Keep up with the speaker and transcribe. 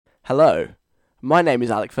Hello, my name is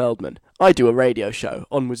Alec Feldman. I do a radio show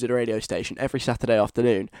on Wizard Radio Station every Saturday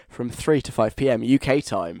afternoon from 3 to 5 PM UK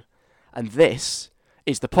time. And this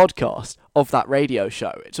is the podcast of that radio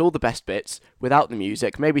show. It's all the best bits without the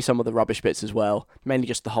music, maybe some of the rubbish bits as well, mainly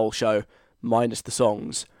just the whole show minus the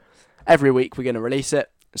songs. Every week we're going to release it,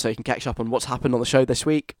 so you can catch up on what's happened on the show this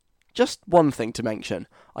week. Just one thing to mention,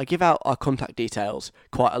 I give out our contact details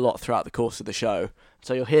quite a lot throughout the course of the show,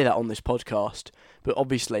 so you'll hear that on this podcast, but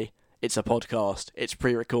obviously it's a podcast, it's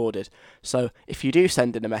pre-recorded, so if you do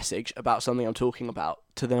send in a message about something I'm talking about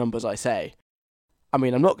to the numbers I say, I'm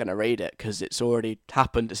not going to read it because it's already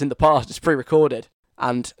happened, it's in the past, it's pre-recorded,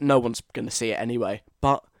 and no one's going to see it anyway,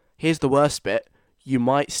 but here's the worst bit, you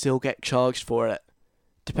might still get charged for it,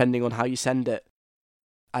 depending on how you send it.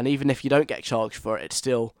 And even if you don't get charged for it, it's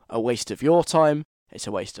still a waste of your time, it's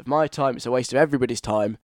a waste of my time, it's a waste of everybody's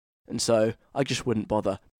time, and so I just wouldn't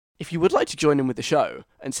bother. If you would like to join in with the show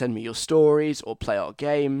and send me your stories or play our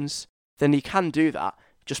games, then you can do that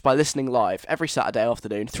just by listening live every Saturday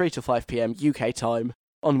afternoon, 3 to 5 PM UK time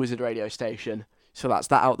on Wizard Radio Station. So that's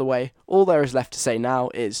that out the way. All there is left to say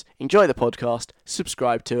now is enjoy the podcast,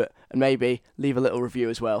 subscribe to it, and maybe leave a little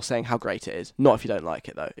review as well saying how great it is. Not if you don't like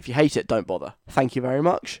it though. If you hate it, don't bother. Thank you very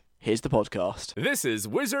much. Here's the podcast. This is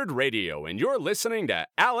Wizard Radio, and you're listening to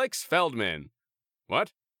Alex Feldman.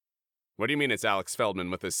 What? What do you mean it's Alex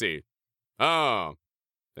Feldman with a C? Oh,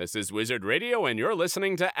 this is Wizard Radio, and you're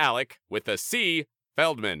listening to Alec with a C,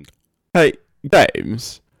 Feldman. Hey,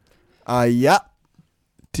 James. Yeah.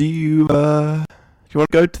 Do you want to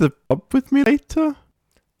go to the pub with me later?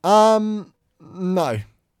 No.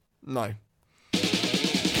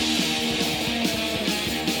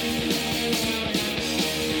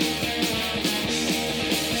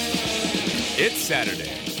 It's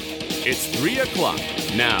Saturday. It's 3 o'clock.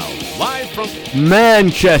 Now, live from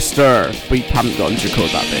Manchester! We haven't gotten to record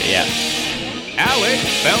that bit yet. Alec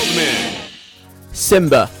Feldman.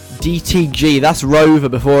 Simba, DTG, that's Rover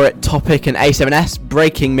before it, Topic and A7S,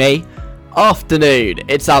 breaking me. Afternoon,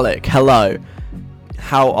 it's Alec, hello.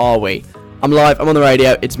 How are we? I'm live, I'm on the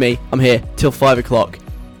radio, it's me, I'm here, till 5 o'clock.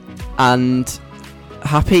 And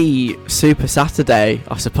happy Super Saturday,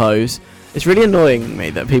 I suppose. It's really annoying me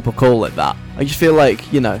that people call it that. I just feel like,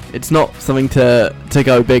 it's not something to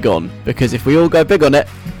go big on, because if we all go big on it,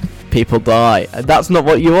 people die, and that's not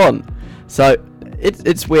what you want. So,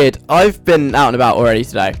 it's weird. I've been out and about already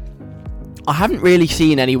today. I haven't really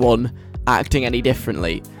seen anyone acting any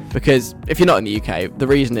differently, because if you're not in the UK, the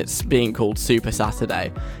reason it's being called Super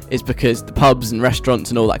Saturday is because the pubs and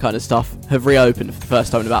restaurants and all that kind of stuff have reopened for the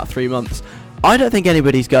first time in about 3 months. I don't think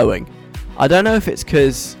anybody's going. I don't know if it's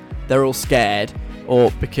because they're all scared,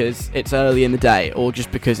 or because it's early in the day, or just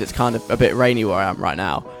because it's kind of a bit rainy where I am right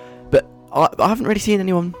now. But I haven't really seen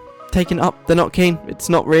anyone taking it up. They're not keen. It's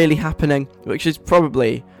not really happening, which is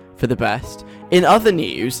probably for the best. In other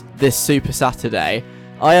news, this Super Saturday,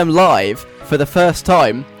 I am live for the first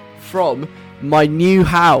time from my new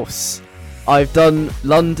house. I've done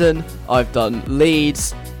London, I've done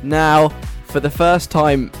Leeds. Now, for the first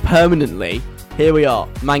time permanently, here we are,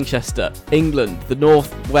 Manchester, England, the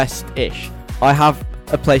northwest-ish. I have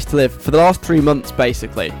a place to live. For the last 3 months,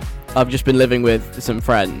 basically, I've just been living with some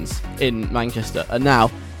friends in Manchester, and now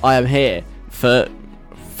I am here for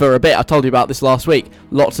a bit. I told you about this last week.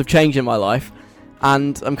 Lots of change in my life,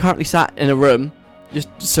 and I'm currently sat in a room just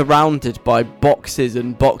surrounded by boxes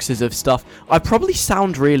and boxes of stuff. I probably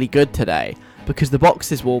sound really good today because the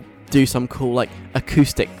boxes will do some cool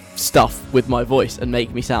acoustic stuff with my voice and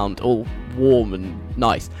make me sound all warm and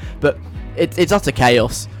nice, but it's utter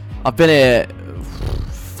chaos. I've been here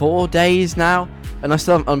 4 days now and I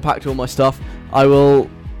still haven't unpacked all my stuff. I will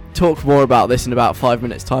talk more about this in about 5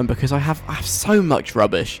 minutes time because I have so much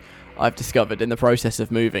rubbish I've discovered in the process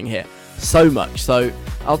of moving here. So much. So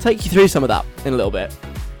I'll take you through some of that in a little bit.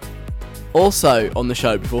 Also on the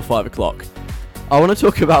show before 5 o'clock, I want to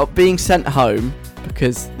talk about being sent home,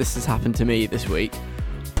 because this has happened to me this week.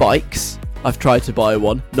 Bikes. I've tried to buy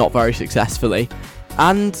one, not very successfully.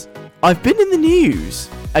 And I've been in the news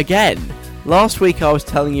again. Last week I was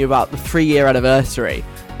telling you about the 3-year anniversary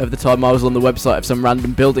of the time I was on the website of some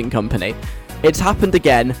random building company. It's happened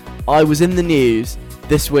again. I was in the news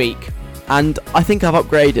this week, and I think I've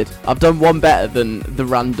upgraded. I've done one better than the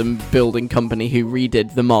random building company who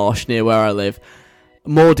redid the marsh near where I live.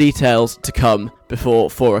 More details to come before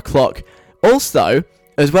 4 o'clock. Also,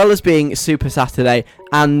 as well as being Super Saturday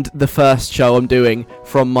and the first show I'm doing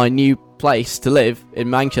from my new place to live in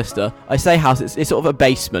Manchester, I say house, it's sort of a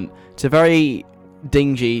basement. It's a very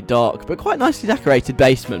dingy, dark, but quite nicely decorated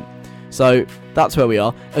basement. So that's where we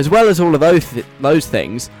are. As well as all of those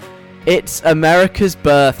things, It's America's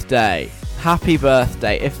birthday. Happy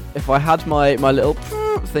birthday. If I had my little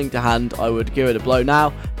thing to hand, I would give it a blow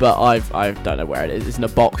now, but I don't know where it is. It's in a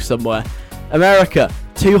box somewhere. America,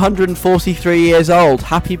 243 years old.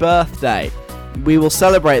 Happy birthday. We will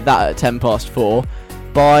celebrate that at 4:10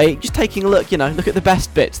 by just taking a look, look at the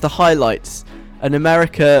best bits, the highlights. An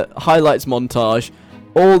America highlights montage.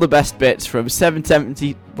 All the best bits from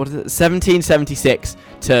 1776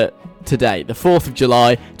 to today, the 4th of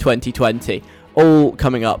July 2020, all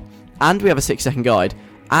coming up. And we have a 6-second guide,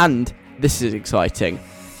 and this is exciting,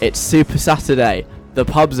 it's Super Saturday, the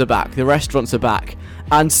pubs are back, the restaurants are back,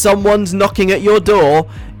 and Someone's Knocking at Your Door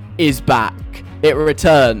is back. It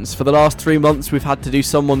returns. For the last 3 months we've had to do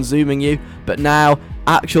Someone Zooming You, but now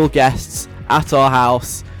actual guests at our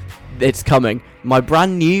house. It's coming. My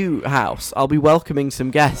brand new house, I'll be welcoming some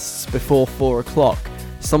guests before 4 o'clock.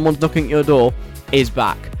 Someone's Knocking at Your Door is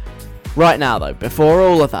back. Right now though, before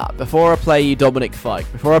all of that, before I play you Dominic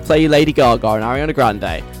Fike, before I play you Lady Gaga and Ariana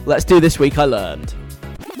Grande, let's do This Week I Learned.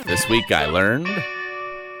 This week I learned...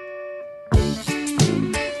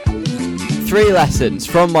 3 lessons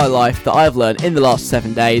from my life that I have learned in the last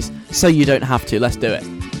 7 days, so you don't have to. Let's do it.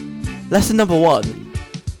 Lesson number 1.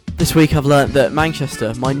 This week I've learned that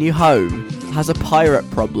Manchester, my new home, has a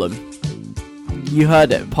pirate problem. You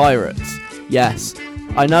heard it, pirates. Yes.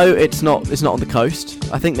 I know it's not on the coast.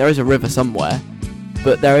 I think there is a river somewhere,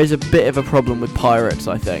 but there is a bit of a problem with pirates,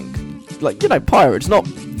 I think. Pirates, not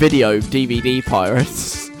video DVD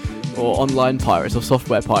pirates or online pirates or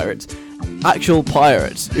software pirates. Actual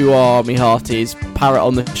pirates who are me hearties, parrot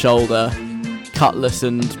on the shoulder, cutlass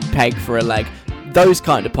and peg for a leg. Those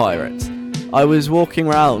kind of pirates. I was walking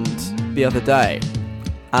around the other day,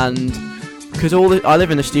 and because I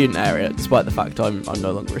live in a student area, despite the fact I'm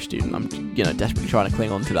no longer a student, I'm desperately trying to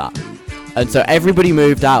cling on to that. And so everybody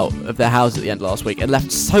moved out of their house at the end of last week and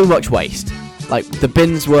left so much waste. Like, the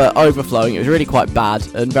bins were overflowing. It was really quite bad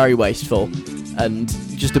and very wasteful, and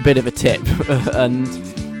just a bit of a tip. And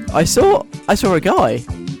I saw a guy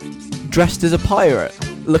dressed as a pirate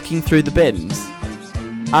looking through the bins.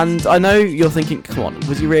 And I know you're thinking, come on,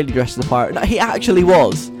 was he really dressed as a pirate? No, he actually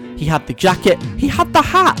was. He had the jacket, he had the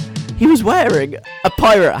hat. He was wearing a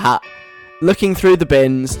pirate hat, looking through the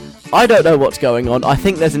bins. I don't know what's going on. I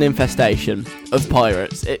think there's an infestation of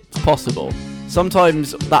pirates. It's possible.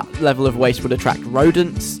 Sometimes that level of waste would attract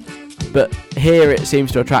rodents, but here it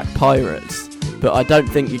seems to attract pirates. But I don't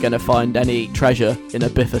think you're going to find any treasure in a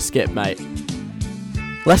Biffa skip, mate.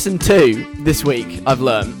 Lesson 2 this week I've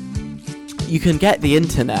learned. You can get the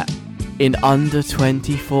internet in under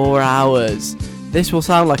 24 hours. This will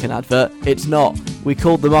sound like an advert. It's not. We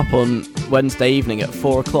called them up on Wednesday evening at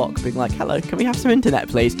 4 o'clock, being like, hello, can we have some internet,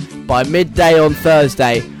 please? By midday on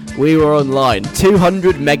Thursday, we were online.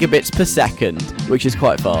 200 megabits per second, which is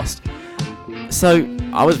quite fast. So,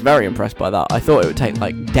 I was very impressed by that. I thought it would take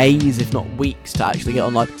like days, if not weeks, to actually get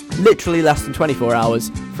online. Literally less than 24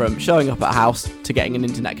 hours from showing up at a house to getting an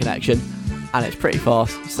internet connection. And it's pretty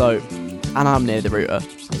fast. And I'm near the router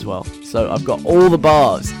as well. So I've got all the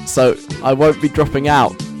bars. So I won't be dropping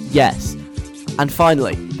out. Yes. And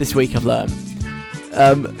finally, this week I've learned.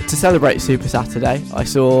 To celebrate Super Saturday, I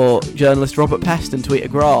saw journalist Robert Peston tweet a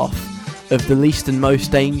graph of the least and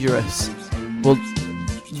most dangerous, the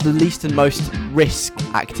least and most risk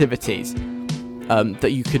activities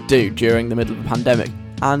that you could do during the middle of a pandemic.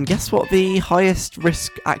 And guess what the highest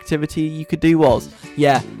risk activity you could do was?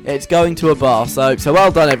 Yeah, it's going to a bar. So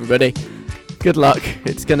well done, everybody. Good luck.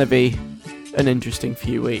 It's going to be an interesting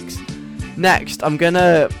few weeks. Next, I'm going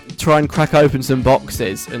to try and crack open some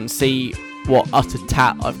boxes and see what utter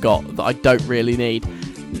tat I've got that I don't really need.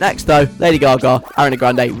 Next, though, Lady Gaga, Ariana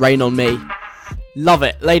Grande, Rain on Me. Love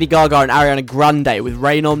it. Lady Gaga and Ariana Grande with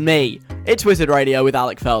Rain on Me. It's Wizard Radio with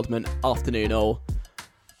Alec Feldman. Afternoon, all.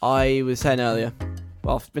 I was saying earlier,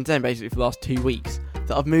 well, I've been saying basically for the last 2 weeks,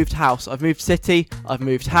 that I've moved house. I've moved city, I've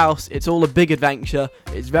moved house. It's all a big adventure.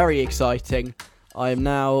 It's very exciting. I am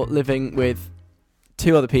now living with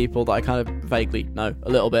 2 other people that I kind of vaguely know a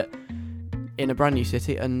little bit in a brand new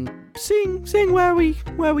city, and seeing where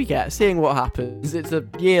we get, seeing what happens. It's a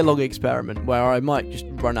year-long experiment where I might just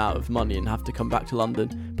run out of money and have to come back to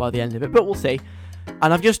London by the end of it, but we'll see.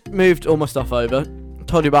 And I've just moved all my stuff over.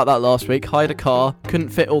 Told you about that last week. Hired a car. Couldn't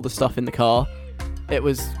fit all the stuff in the car. It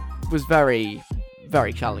was very,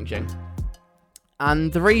 very challenging.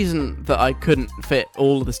 And the reason that I couldn't fit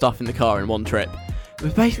all of the stuff in the car in one trip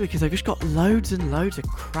was basically because I've just got loads and loads of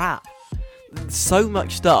crap. So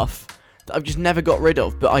much stuff that I've just never got rid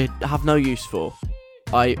of, but I have no use for.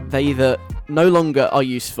 They either no longer are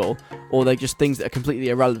useful, or they're just things that are completely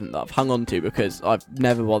irrelevant that I've hung on to because I've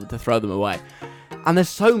never bothered to throw them away. And there's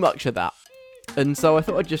so much of that. And so I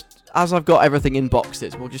thought I'd just, as I've got everything in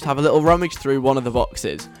boxes, we'll just have a little rummage through one of the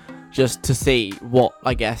boxes just to see what,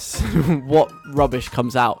 I guess, what rubbish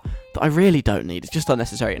comes out that I really don't need. It's just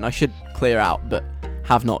unnecessary and I should clear out, but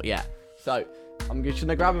have not yet. So I'm just going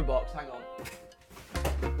to grab a box. Hang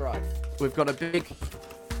on. Right. We've got a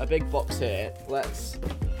big box here. Let's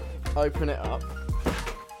open it up.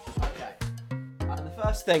 Okay. And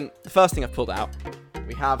the first thing I've pulled out,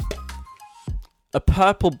 we have a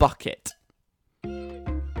purple bucket.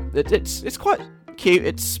 It's quite cute.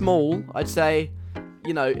 It's small. I'd say,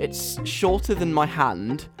 you know, it's shorter than my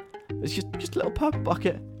hand. It's just a little purple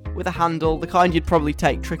bucket with a handle, the kind you'd probably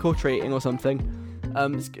take trick or treating or something.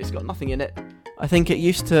 It's got nothing in it. I think it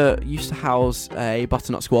used to house a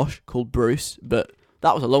butternut squash called Bruce, but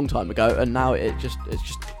that was a long time ago, and now it's just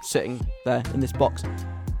sitting there in this box.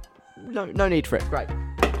 No need for it. Great.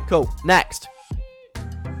 Cool. Next.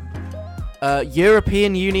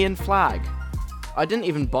 European Union flag. I didn't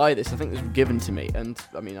even buy this. I think this was given to me, and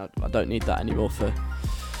I mean, I don't need that anymore for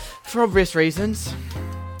obvious reasons.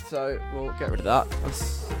 So we'll get rid of that.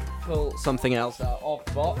 Let's pull something else out of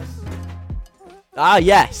the box. Ah,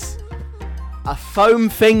 yes, a foam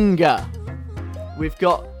finger. We've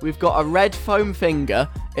got a red foam finger.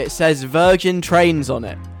 It says Virgin Trains on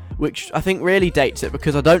it, which I think really dates it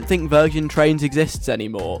because I don't think Virgin Trains exists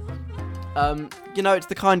anymore. You know, it's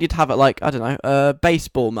the kind you'd have at, like, I don't know, a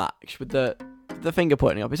baseball match with the finger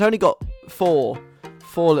pointing up. It's only got four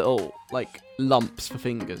little, like, lumps for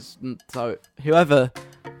fingers. So whoever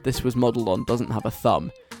this was modelled on doesn't have a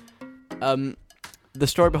thumb. The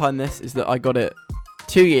story behind this is that I got it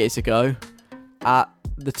 2 years ago at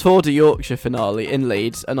the Tour de Yorkshire finale in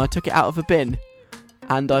Leeds, and I took it out of a bin.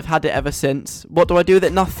 And I've had it ever since. What do I do with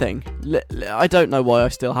it? Nothing. I don't know why I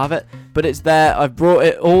still have it, but it's there. I've brought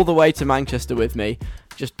it all the way to Manchester with me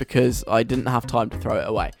just because I didn't have time to throw it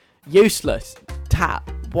away. Useless. Tat.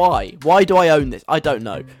 Why? Why do I own this? I don't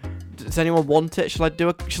know. Does anyone want it? Shall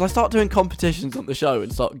I start doing competitions on the show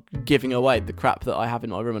and start giving away the crap that I have in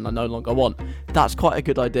my room and I no longer want? That's quite a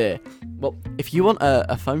good idea. Well, if you want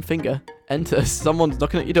a foam finger, enter. Someone's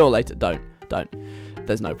knocking at your door later. Don't.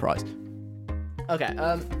 There's no prize. Okay,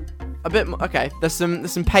 okay, there's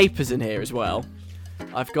some papers in here as well.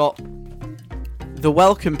 I've got the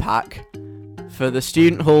welcome pack for the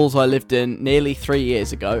student halls I lived in nearly 3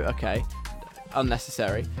 years ago. Okay,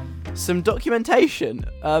 unnecessary. Some documentation,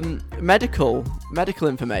 medical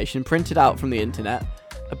information printed out from the internet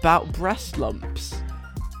about breast lumps.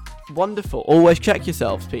 Wonderful. Always check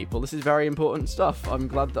yourselves, people. This is very important stuff. I'm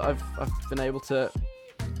glad that I've been able to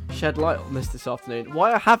shed light on this afternoon.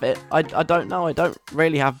 Why I have it, I don't know. I don't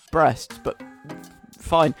really have breasts, but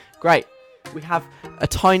fine. Great. We have a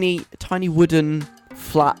tiny wooden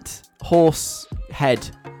flat horse head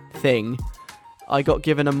thing. I got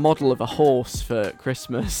given a model of a horse for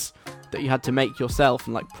Christmas that you had to make yourself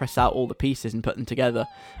and, like, press out all the pieces and put them together.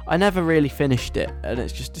 I never really finished it, and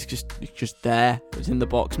it's just there. It's in the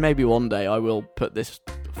box. Maybe one day I will put this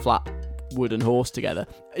flat wooden horse together.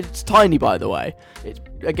 It's tiny, by the way. It's,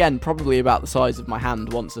 again, probably about the size of my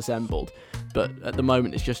hand once assembled, but at the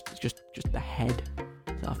moment it's just the head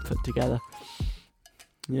that I've put together.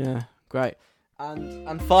 Yeah, great.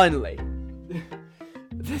 And finally,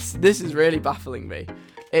 this is really baffling me.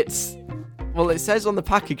 It says on the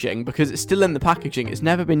packaging, because it's still in the packaging, it's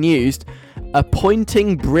never been used, a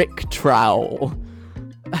pointing brick trowel.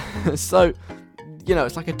 So, you know,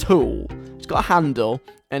 it's like a tool. It's got a handle,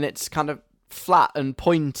 and it's kind of flat and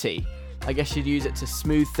pointy. I guess you'd use it to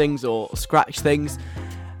smooth things or scratch things.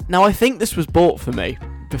 Now, I think this was bought for me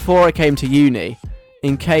before I came to uni,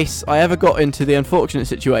 in case I ever got into the unfortunate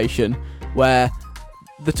situation where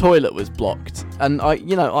the toilet was blocked. And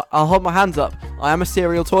I'll hold my hands up. I am a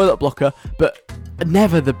serial toilet blocker, but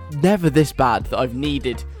never this bad that I've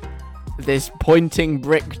needed this pointing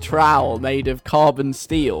brick trowel made of carbon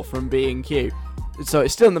steel from B&Q. So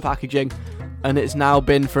it's still in the packaging, and it's now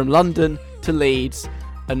been from London to Leeds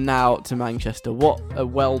and now to Manchester. What a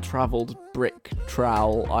well-travelled brick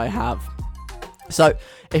trowel I have. So,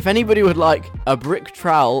 if anybody would like a brick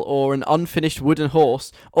trowel or an unfinished wooden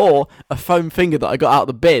horse or a foam finger that I got out of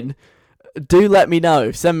the bin, do let me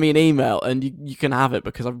know. Send me an email and you can have it,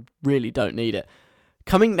 because I really don't need it.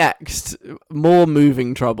 Coming next, more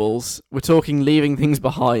moving troubles. We're talking leaving things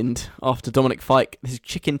behind after Dominic Fike. This is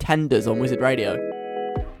Chicken Tenders on Wizard Radio.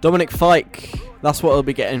 Dominic Fike, that's what he'll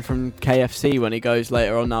be getting from KFC when he goes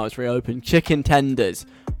later on now it's reopened. Chicken Tenders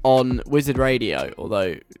on Wizard Radio,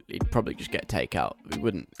 although he'd probably just get takeout. He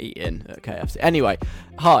wouldn't eat in at KFC. Anyway,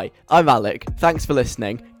 hi, I'm Alec. Thanks for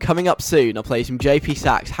listening. Coming up soon, I'll play some JP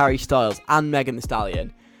Sachs, Harry Styles, and Megan Thee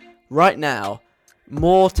Stallion. Right now,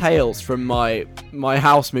 more tales from my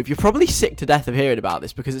house move. You're probably sick to death of hearing about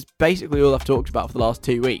this because it's basically all I've talked about for the last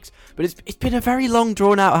 2 weeks. But it's been a very long,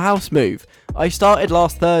 drawn-out house move. I started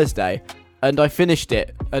last Thursday, and I finished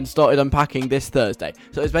it and started unpacking this Thursday.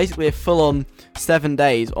 So it's basically a full-on 7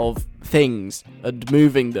 days of things and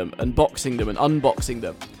moving them and boxing them and unboxing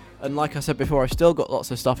them. And like I said before, I've still got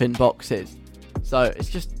lots of stuff in boxes. So it's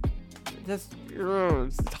just...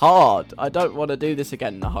 it's hard. I don't want to do this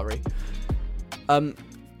again in a hurry. And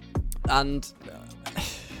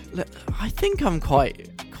look, I think I'm quite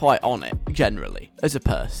on it generally as a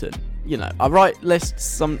person. You know, I write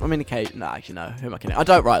lists. Who am I kidding? I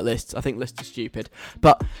don't write lists. I think lists are stupid.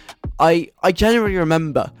 But I generally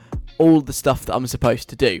remember all the stuff that I'm supposed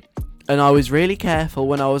to do, and I was really careful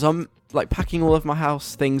when I was packing all of my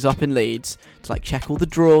house things up in Leeds to check all the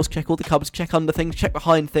drawers, check all the cupboards, check under things, check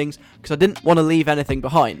behind things, because I didn't want to leave anything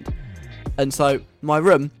behind. And so my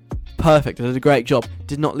room, perfect. I did a great job.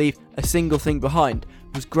 Did not leave a single thing behind.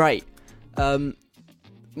 It was great. My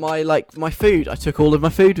food, I took all of my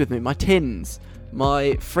food with me. My tins,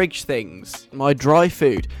 my fridge things, my dry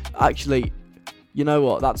food. Actually, you know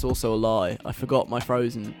what? That's also a lie. I forgot my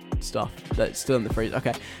frozen stuff that's still in the freezer.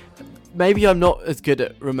 Okay. Maybe I'm not as good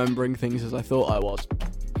at remembering things as I thought I was.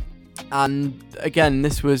 And again,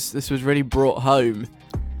 this was really brought home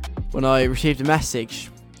when I received a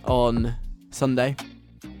message on Sunday.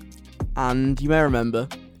 And you may remember,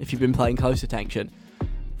 if you've been paying close attention,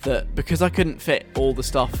 that because I couldn't fit all the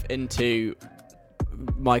stuff into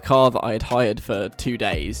my car that I had hired for 2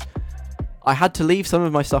 days, I had to leave some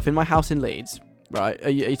of my stuff in my house in Leeds. Right? Are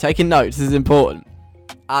you taking notes? This is important.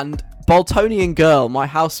 And Boltonian girl, my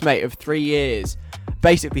housemate of 3 years,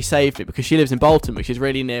 basically saved it because she lives in Bolton, which is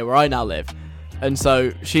really near where I now live. And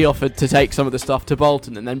so she offered to take some of the stuff to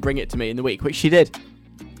Bolton and then bring it to me in the week, which she did.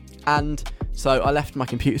 And so I left my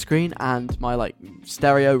computer screen and my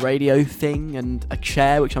stereo radio thing and a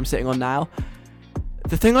chair, which I'm sitting on now.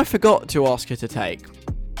 The thing I forgot to ask her to take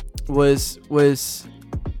was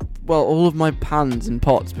all of my pans and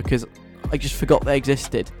pots, because I just forgot they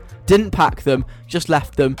existed. Didn't pack them, just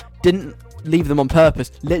left them, didn't leave them on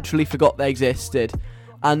purpose, literally forgot they existed.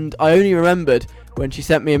 And I only remembered when she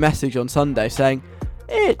sent me a message on Sunday saying,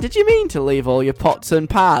 did you mean to leave all your pots and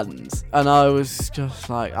pans? And I was just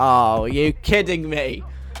like, oh, are you kidding me?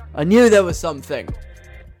 I knew there was something.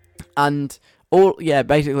 And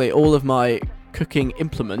basically all of my cooking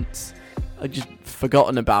implements I just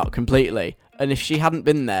forgotten about completely. And if she hadn't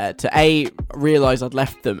been there to A, realise I'd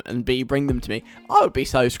left them, and B, bring them to me, I would be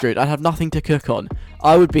so screwed. I'd have nothing to cook on.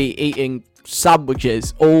 I would be eating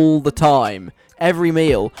sandwiches all the time. Every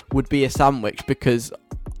meal would be a sandwich because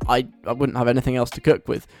I wouldn't have anything else to cook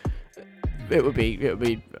with. It would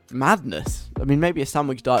be madness. I mean, maybe a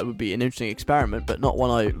sandwich diet would be an interesting experiment, but not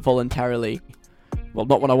one I voluntarily... Well,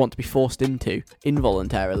 not one I want to be forced into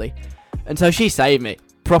involuntarily. And so she saved me.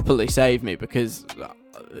 Properly saved me, because...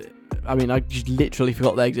 I mean, I just literally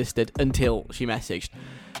forgot they existed until she messaged.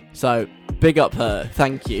 So, big up her.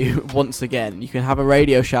 Thank you once again. You can have a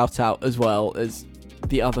radio shout out as well as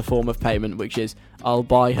the other form of payment, which is I'll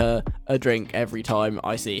buy her a drink every time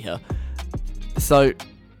I see her. So,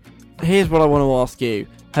 here's what I want to ask you.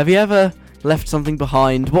 Have you ever left something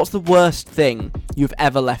behind? What's the worst thing you've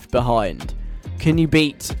ever left behind? Can you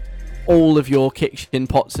beat all of your kitchen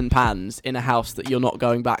pots and pans in a house that you're not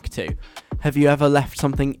going back to? Have you ever left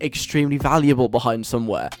something extremely valuable behind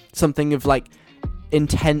somewhere? Something of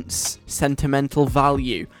intense sentimental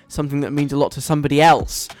value? Something that means a lot to somebody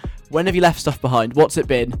else? When have you left stuff behind? What's it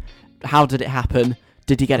been? How did it happen?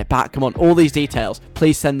 Did you get it back? Come on, all these details,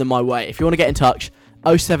 please send them my way. If you want to get in touch,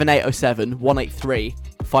 07807 183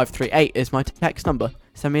 538 is my text number.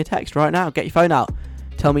 Send me a text right now. Get your phone out.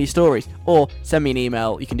 Tell me your stories. Or send me an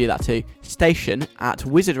email. You can do that too.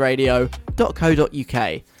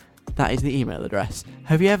 station@wizardradio.co.uk. That is the email address.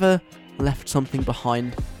 Have you ever left something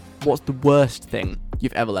behind? What's the worst thing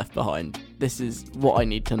you've ever left behind? This is what I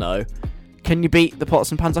need to know. Can you beat the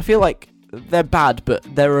pots and pans? I feel like they're bad, but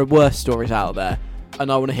there are worse stories out there, and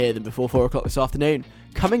I want to hear them before 4 o'clock this afternoon.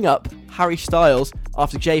 Coming up, Harry Styles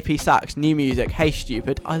after JP Sachs' new music, Hey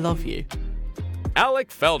Stupid, I Love You.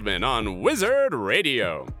 Alec Feldman on Wizard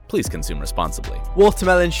Radio. Please consume responsibly.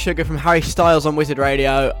 Watermelon Sugar from Harry Styles on Wizard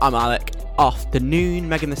Radio. I'm Alec. Afternoon,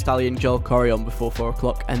 Megan Thee Stallion, Joel Corey on before 4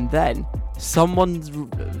 o'clock, and then someone's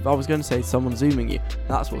zooming you.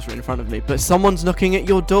 That's what's right in front of me. But Someone's Knocking at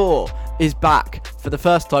Your Door is back for the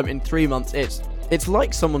first time in 3 months. It's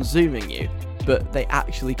like someone's zooming you, but they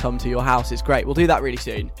actually come to your house. It's great. We'll do that really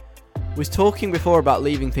soon. Was talking before about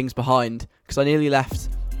leaving things behind, because I nearly left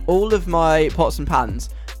all of my pots and pans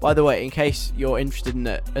By the way, in case you're interested in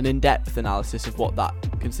an in-depth analysis of what that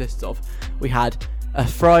consists of, we had a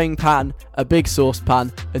frying pan, a big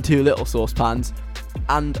saucepan, and 2 little saucepans,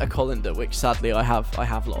 and a colander, which sadly I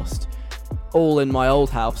have lost. All in my old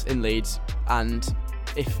house in Leeds, and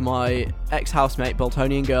if my ex-housemate,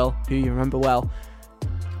 Boltonian girl, who you remember well,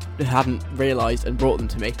 hadn't realised and brought them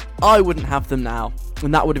to me, I wouldn't have them now,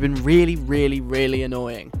 and that would have been really, really, really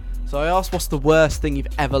annoying. So I asked, what's the worst thing you've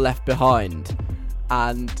ever left behind?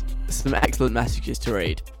 And some excellent messages to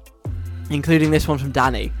read, including this one from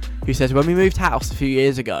Danny, who says, when we moved house a few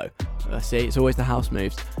years ago, see, it's always the house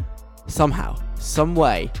moves, somehow, some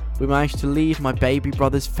way, we managed to leave my baby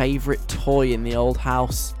brother's favourite toy in the old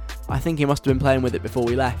house. I think he must have been playing with it before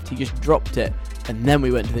we left. He just dropped it, and then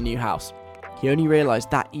we went to the new house. He only realised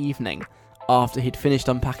that evening, after he'd finished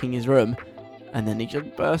unpacking his room, and then he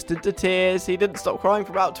just burst into tears. He didn't stop crying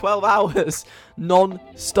for about 12 hours,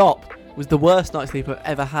 non-stop. It was the worst night's sleep I've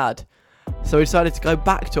ever had. So we decided to go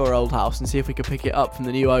back to our old house and see if we could pick it up from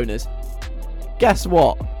the new owners. Guess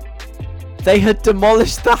what? They had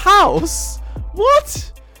demolished the house!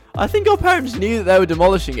 What? I think our parents knew that they were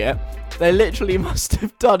demolishing it. They literally must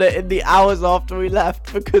have done it in the hours after we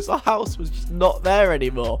left, because our house was just not there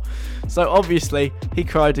anymore. So obviously, he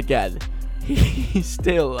cried again. He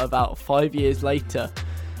still, about 5 years later,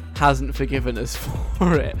 hasn't forgiven us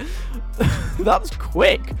for it. That's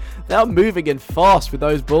quick. They're moving in fast with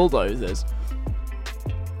those bulldozers.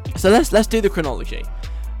 So let's do the chronology.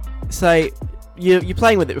 Say you're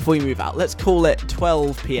playing with it before you move out. Let's call it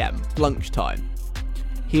 12 p.m. lunchtime.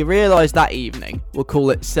 He realised that evening. We'll call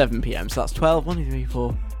it 7 p.m. So that's 12, 1, 2, 3,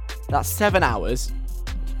 4. That's 7 hours.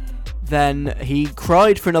 Then he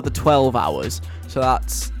cried for another 12 hours. So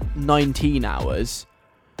that's 19 hours.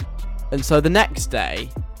 And so the next day,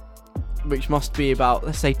 which must be about,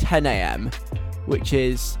 let's say, 10 a.m., which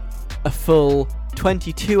is a full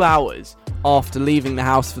 22 hours after leaving the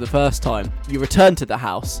house for the first time, you return to the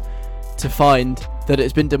house to find that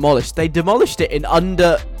it's been demolished. They demolished it in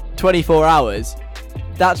under 24 hours.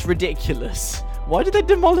 That's ridiculous. Why did they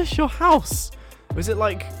demolish your house? Is it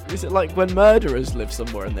like when murderers live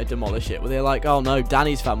somewhere and they demolish it? Where they're like, oh no,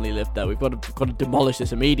 Danny's family lived there. We've got to demolish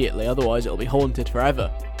this immediately, otherwise it'll be haunted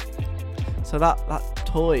forever. So that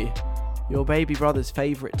toy, your baby brother's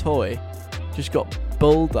favourite toy, just got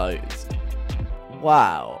bulldozed.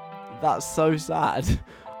 Wow, that's so sad.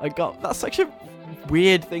 That's such a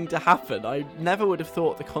weird thing to happen. I never would have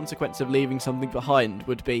thought the consequence of leaving something behind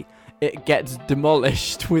would be it gets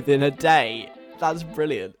demolished within a day. That's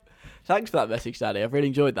brilliant. Thanks for that message, Danny. I've really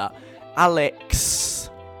enjoyed that. Alex,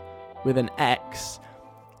 with an X,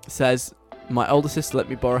 says, my older sister let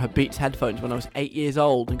me borrow her Beats headphones when I was 8 years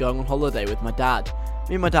old and going on holiday with my dad.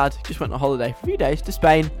 Me and my dad just went on holiday for a few days to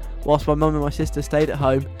Spain, whilst my mum and my sister stayed at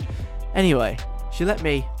home. Anyway, she let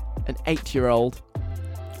me, an 8-year-old,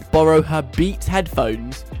 borrow her Beats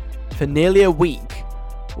headphones for nearly a week,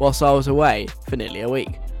 whilst I was away for nearly a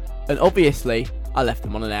week. And obviously, I left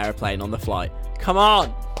them on an aeroplane on the flight. Come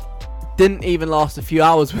on! Didn't even last a few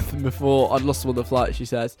hours with them before I'd lost them on the flight, she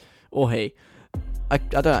says. Or he. I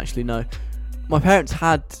don't actually know. My parents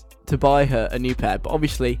had to buy her a new pair, but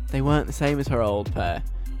obviously they weren't the same as her old pair.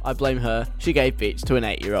 I blame her. She gave Beats to an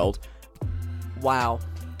 8-year-old. Wow.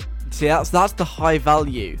 See, that's the high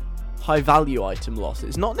value item loss.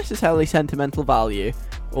 It's not necessarily sentimental value,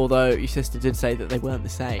 although your sister did say that they weren't the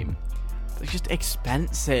same. It's just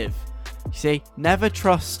expensive. You see, never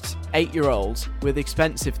trust 8-year-olds with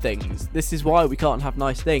expensive things. This is why we can't have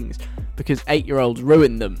nice things, because 8-year-olds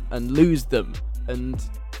ruin them and lose them. And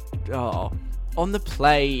on the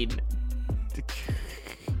plane.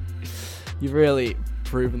 You've really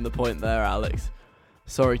proven the point there, Alex.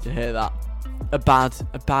 Sorry to hear that. A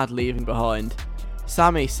bad leaving behind.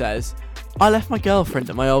 Sammy says, I left my girlfriend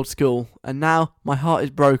at my old school, and now my heart is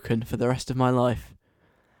broken for the rest of my life.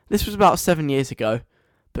 This was about 7 years ago,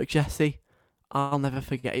 but Jesse, I'll never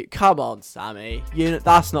forget you. Come on, Sammy.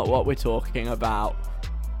 That's not what we're talking about.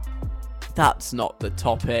 That's not the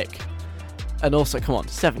topic. And also, come on,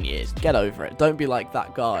 7 years. Get over it. Don't be like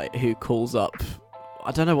that guy who calls up.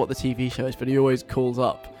 I don't know what the TV show is, but he always calls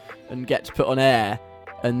up and gets put on air.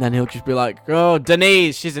 And then he'll just be like, oh,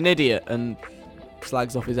 Denise, she's an idiot. And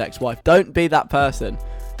slags off his ex-wife. Don't be that person.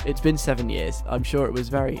 It's been 7 years. I'm sure it was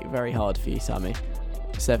very, very hard for you, Sammy.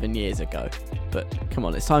 7 years ago. But come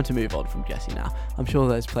on, it's time to move on from Jesse now. I'm sure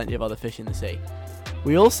there's plenty of other fish in the sea.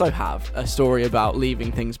 We also have a story about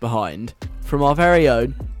leaving things behind from our very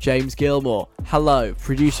own James Gilmore. Hello,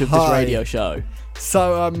 producer of this radio show.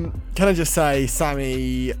 So, can I just say,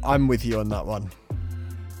 Sammy, I'm with you on that one.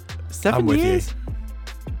 7 years?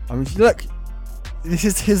 I mean, look, this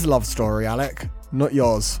is his love story, Alec. not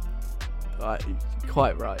yours. Right,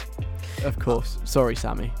 quite right. Of course. Sorry,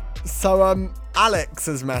 Sammy. So,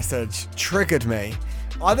 Alex's message triggered me.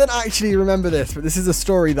 I don't actually remember this, but this is a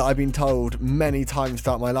story that I've been told many times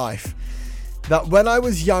throughout my life. That when I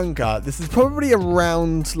was younger, this is probably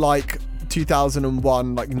around like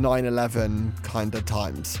 2001, like 9/11 kind of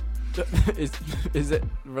times. Is it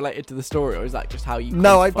related to the story, or is that just how you?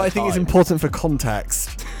 No, I think it's important for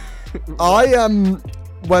context. I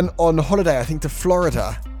went on holiday, I think, to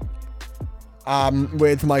Florida,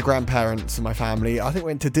 with my grandparents and my family. I think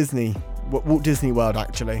we went to Disney, Walt Disney World,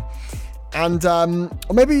 actually. And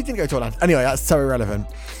or maybe you didn't go to Orlando. Anyway, that's so irrelevant.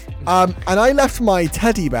 And I left my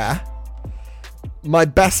teddy bear, my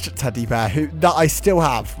best teddy bear, that I still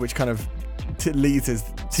have, which kind of teases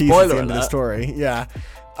the end of the story. Yeah.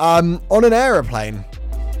 On an aeroplane.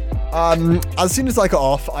 As soon as I got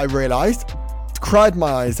off, I realised, cried my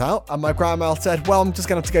eyes out, and my grandma said, "Well, I'm just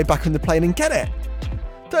going to have to go back on the plane and get it."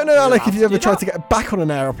 Don't know, Alec, if you ever tried to get back on an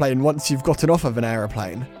aeroplane once you've gotten off of an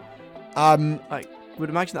aeroplane. I would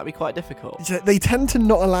imagine that'd be quite difficult. They tend to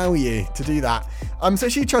not allow you to do that. So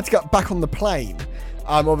she tried to get back on the plane.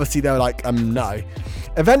 Obviously, they were like, no.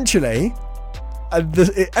 Eventually,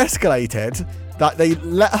 it escalated that they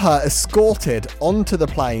let her escorted onto the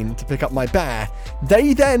plane to pick up my bear.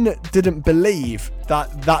 They then didn't believe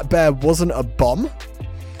that bear wasn't a bomb.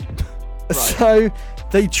 Right. So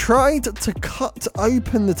they tried to cut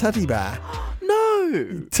open the teddy bear.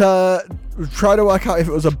 No! To try to work out if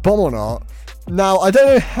it was a bomb or not. Now, I don't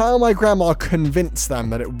know how my grandma convinced them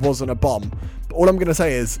that it wasn't a bomb. But all I'm going to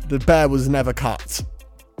say is the bear was never cut.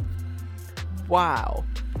 Wow.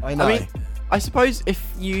 I know. I mean, I suppose if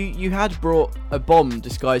you had brought a bomb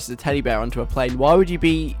disguised as a teddy bear onto a plane, why would you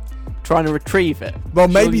be trying to retrieve it? Well,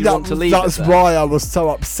 maybe that's why I was so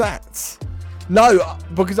upset. No,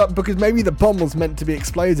 because maybe the bomb was meant to be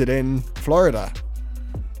exploded in Florida.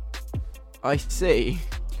 I see.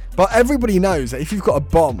 But everybody knows that if you've got a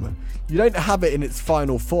bomb, you don't have it in its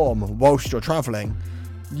final form whilst you're travelling.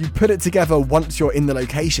 You put it together once you're in the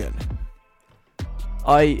location.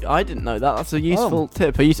 I didn't know that. That's a useful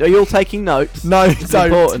tip. Are you all taking notes? No, don't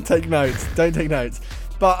important. take notes. Don't take notes.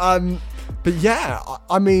 But yeah,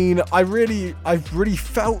 I mean, I really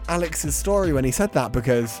felt Alex's story when he said that,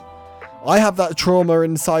 because I have that trauma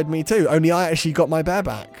inside me too. Only I actually got my bear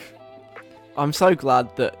back. I'm so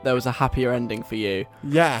glad that there was a happier ending for you.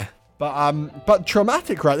 Yeah. But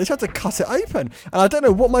traumatic, right? They tried to cut it open. And I don't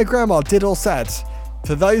know what my grandma did or said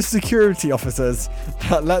to those security officers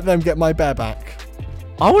that let them get my bear back.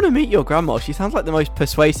 I want to meet your grandma. She sounds like the most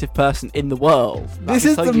persuasive person in the world. This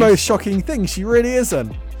is the most shocking thing. She really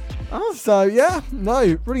isn't. Oh. So, yeah,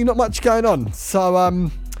 no, really not much going on. So,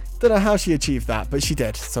 don't know how she achieved that, but she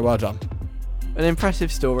did. So, well done. An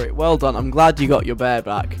impressive story. Well done. I'm glad you got your bear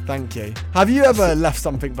back. Thank you. Have you ever left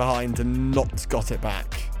something behind and not got it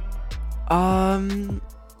back? I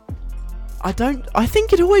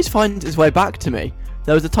think it always finds its way back to me.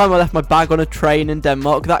 There was a time I left my bag on a train in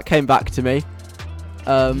Denmark. That came back to me.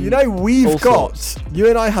 You and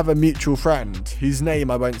I have a mutual friend whose name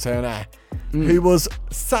I won't say on air, who was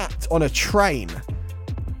sat on a train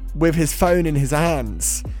with his phone in his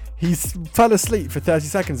hands. He fell asleep for 30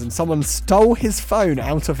 seconds and someone stole his phone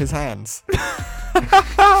out of his hands.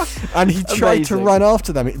 And he tried to run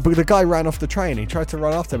after them, but the guy ran off the train. He tried to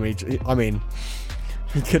run after them.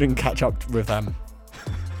 He couldn't catch up with them.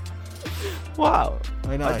 Wow.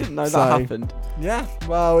 I know. I didn't know that happened. Yeah,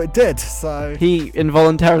 well, it did. So he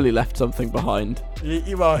involuntarily left something behind.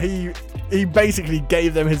 He basically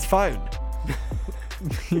gave them his phone.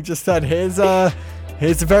 He just said, here's a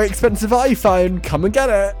very expensive iPhone. Come and get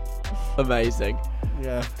it. Amazing.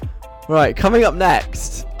 Yeah. Right, coming up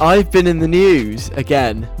next, I've been in the news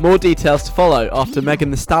again. More details to follow after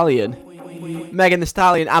Megan Thee Stallion. Megan Thee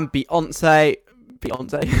Stallion and Beyonce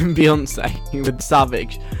with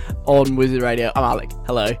Savage on Wizard Radio. I'm Alec,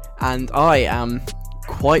 hello, and I am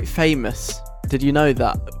quite famous. Did you know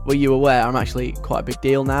that? Were you aware? I'm actually quite a big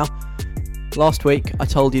deal now. Last week I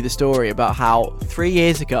told you the story about how 3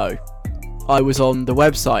 years ago I was on the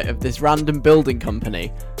website of this random building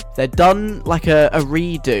company. They'd done like a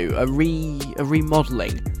redo, a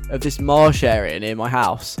remodelling of this marsh area near my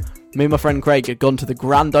house. Me and my friend Craig had gone to the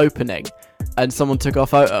grand opening, and someone took our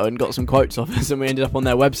photo and got some quotes off us, and we ended up on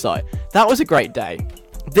their website. That was a great day.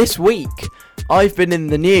 This week, I've been in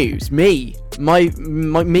the news. My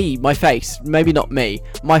face, maybe not me.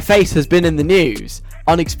 My face has been in the news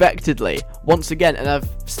unexpectedly once again, and I've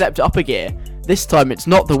stepped up a gear. This time, it's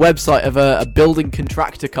not the website of a building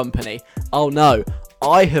contractor company. Oh no,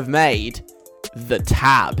 I have made the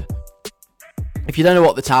Tab. If you don't know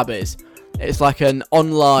what the Tab is, it's like an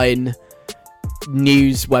online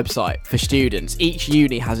news website for students. Each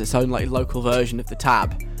uni has its own like local version of the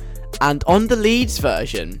Tab, and on the Leeds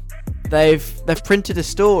version, they've printed a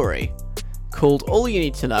story called "All You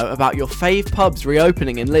Need to Know About Your Fave Pubs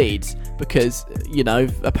Reopening in Leeds," because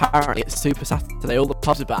apparently it's Super Saturday, all the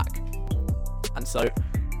pubs are back, and so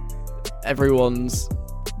everyone's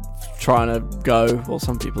trying to go. Well,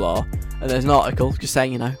 some people are, and there's an article just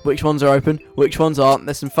saying which ones are open, which ones aren't.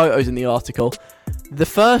 There's some photos in the article. The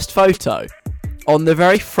first photo on the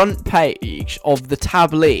very front page of the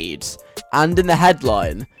Tab Leeds and in the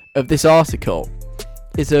headline of this article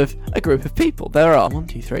is of a group of people. There are 1,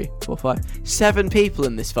 2, 3, 4, 5, 7 people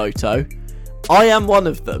in this photo. I am one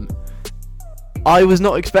of them. I was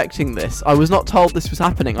not expecting this. I was not told this was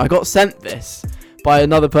happening. I got sent this by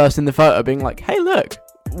another person in the photo being like, hey look,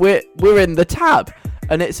 we're in the Tab,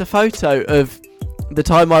 and it's a photo of the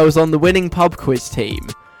time I was on the winning pub quiz team,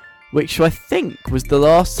 which I think was the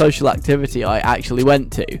last social activity I actually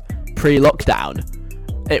went to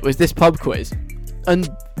pre-lockdown. It was this pub quiz, and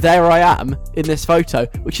there I am in this photo,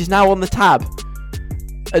 which is now on the Tab,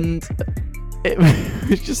 and it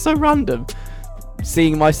was just so random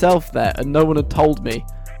seeing myself there, and no one had told me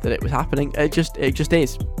that it was happening. It just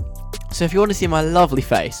is. So if you want to see my lovely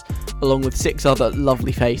face, along with 6 other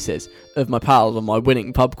lovely faces of my pals on my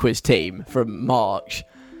winning pub quiz team from March,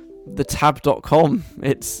 thetab.com,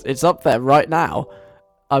 it's up there right now.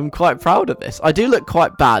 I'm quite proud of this. I do look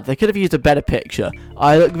quite bad. They could have used a better picture.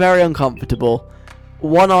 I look very uncomfortable.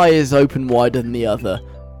 One eye is open wider than the other,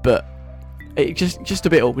 but it just a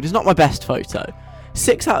bit awkward. It's not my best photo.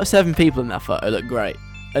 6 out of 7 people in that photo look great,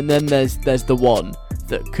 and then there's the one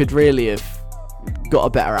that could really have got a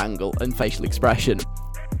better angle and facial expression.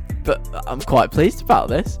 But I'm quite pleased about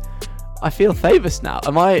this. I feel famous now.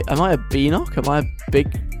 Am I a Beanock? Am I a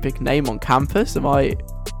big name on campus? Am I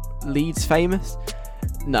Leeds famous?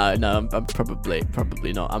 No, I'm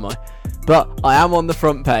probably not, am I? But I am on the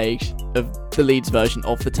front page of the Leeds version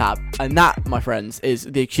of the Tab, and that, my friends, is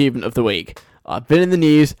the achievement of the week. I've been in the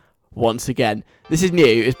news once again. This is new.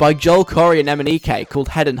 It's by Joel Corry and MNEK, called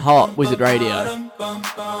Head and Heart, Wizard Radio.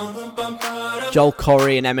 Joel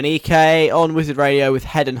Corry and MNEK on Wizard Radio with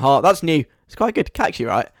Head and Heart. That's new. It's quite good. Catchy,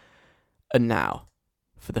 right? And now,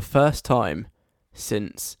 for the first time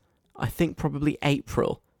since, I think probably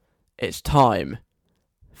April, it's time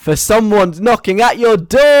for Someone's Knocking at Your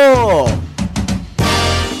Door!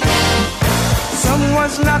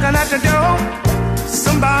 Someone's knocking at the door.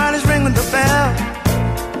 Somebody's ringing the bell.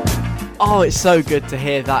 Oh, it's so good to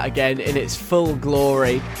hear that again in its full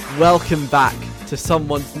glory. Welcome back to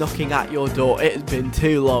Someone's Knocking at Your Door. It has been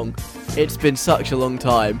too long. It's been such a long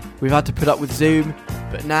time. We've had to put up with Zoom,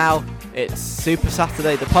 but now it's Super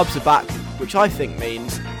Saturday. The pubs are back, which I think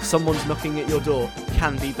means Someone's Knocking at Your Door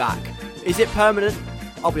can be back. Is it permanent?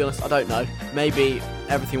 I'll be honest, I don't know. Maybe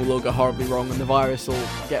everything will all go horribly wrong and the virus will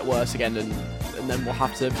get worse again, and then we'll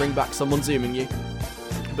have to bring back Someone Zooming You.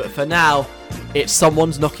 But for now, it's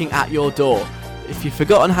Someone's Knocking at Your Door. If you've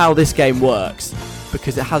forgotten how this game works,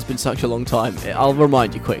 because it has been such a long time, I'll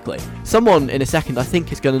remind you quickly. Someone in a second, I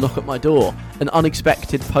think, is going to knock at my door. An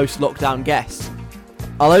unexpected post-lockdown guest.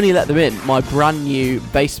 I'll only let them in my brand new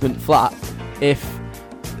basement flat if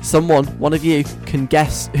one of you, can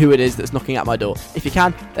guess who it is that's knocking at my door. If you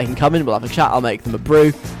can, they can come in, we'll have a chat, I'll make them a brew,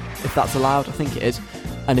 if that's allowed. I think it is.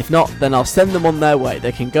 And if not, then I'll send them on their way.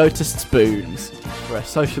 They can go to Spoons for a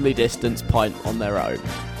socially distanced pint on their own.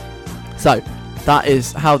 So, that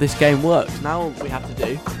is how this game works. Now all we have to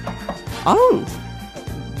do... Oh!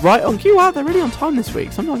 Right on cue. Wow, they're really on time this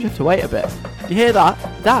week. Sometimes you have to wait a bit. You hear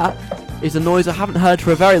that? That is a noise I haven't heard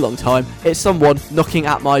for a very long time. It's someone knocking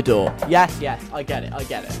at my door. Yes, I get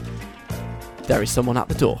it. There is someone at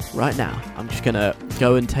the door right now. I'm just going to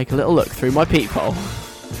go and take a little look through my peephole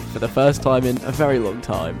for the first time in a very long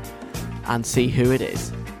time and see who it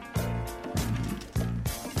is.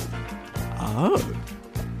 Oh,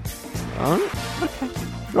 okay.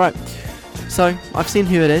 Right. So, I've seen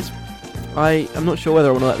who it is. I am not sure whether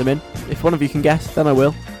I want to let them in. If one of you can guess, then I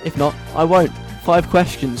will. If not, I won't. 5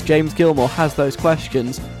 questions. James Gilmore has those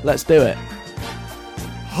questions. Let's do it.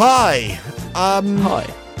 Hi. Hi.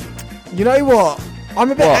 You know what? I'm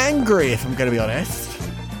a bit angry, if I'm going to be honest.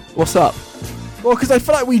 What's up? Well, because I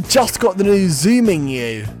feel like we just got the new Zooming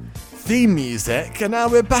You theme music, and now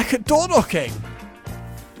we're back at door knocking.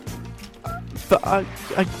 But I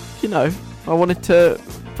wanted to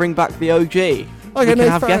bring back the OG. Okay, we can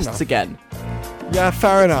have guests enough. Again. Yeah,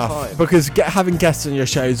 fair enough. Fine. Because having guests on your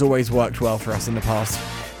show has always worked well for us in the past.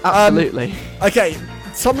 Absolutely. Okay,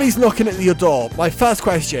 somebody's knocking at your door. My first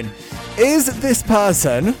question: is this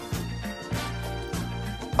person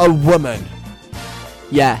a woman?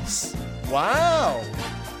 Yes. Wow.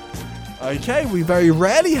 Okay, we very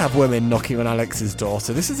rarely have women knocking on Alex's door,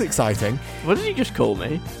 so this is exciting. What did you just call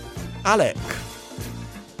me? Alec.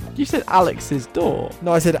 You said Alex's door.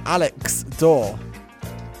 No, I said Alex's door.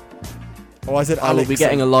 Oh, I said I Alex. will be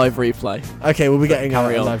getting a live replay. Okay, we'll be getting a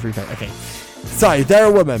Carry on. live replay. Okay. So, they're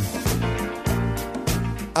a woman.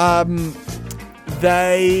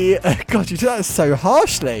 They... God, you do that so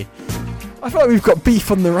harshly. I feel like we've got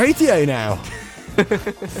beef on the radio now.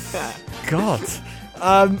 God.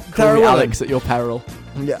 Call They're a me woman. Alex at your peril.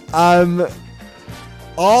 Yeah.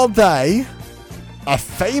 Are they a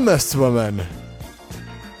famous woman?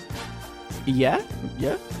 Yeah?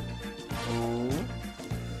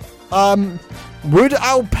 Would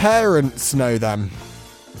our parents know them?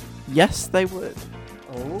 Yes, they would.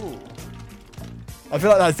 I feel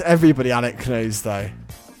like that's everybody Alec knows, though.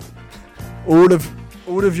 All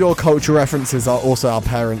of your cultural references are also our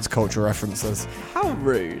parents' cultural references. How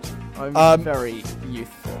rude. I'm very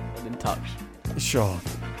youthful and in touch. Sure.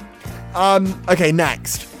 Okay,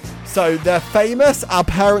 next. So they're famous. Our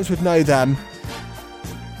parents would know them.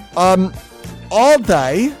 Are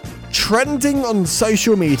they trending on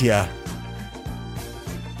social media?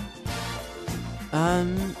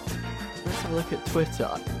 Let's have a look at Twitter.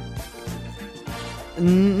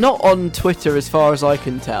 Not on Twitter as far as I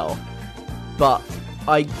can tell, but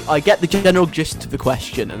I get the general gist of the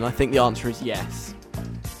question, and I think the answer is yes.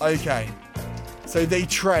 Okay. So they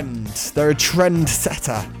trend. They're a trend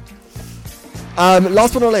setter.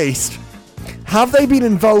 Last but not least, have they been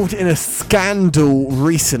involved in a scandal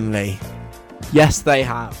recently? Yes, they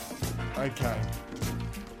have. Okay.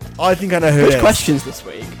 I think I know who it Which is. questions this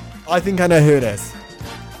week? I think I know who it is.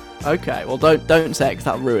 Okay, well don't say it because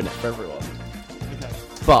that'll ruin it for everyone. Okay.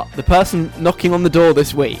 But the person knocking on the door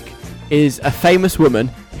this week is a famous woman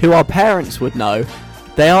who our parents would know.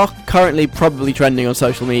 They are currently probably trending on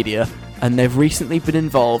social media, and they've recently been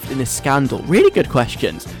involved in a scandal. Really good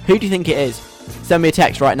questions. Who do you think it is? Send me a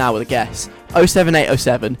text right now with a guess.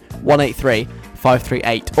 07807 183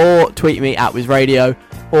 538, or tweet me at WizRadio,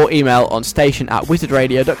 or email on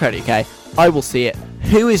station@wizardradio.co.uk. I will see it.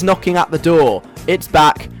 Who is knocking at the door? It's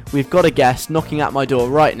back. We've got a guest knocking at my door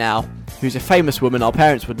right now, who's a famous woman our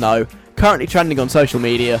parents would know, currently trending on social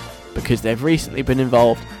media because they've recently been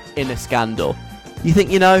involved in a scandal. You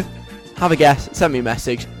think you know? Have a guess, send me a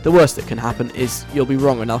message. The worst that can happen is you'll be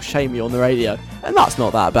wrong and I'll shame you on the radio, and that's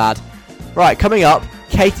not that bad. Right, coming up,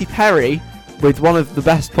 Katy Perry with one of the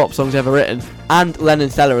best pop songs ever written, and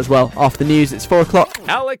Lennon Stella as well. After the news, it's 4 o'clock.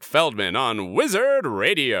 Alec Feldman on Wizard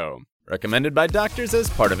Radio. Recommended by doctors as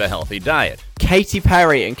part of a healthy diet. Katy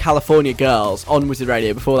Perry and California Girls on Wizard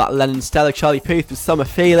Radio. Before that, Lennon Stella, Charlie Puth with Summer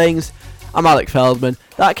Feelings. I'm Alec Feldman.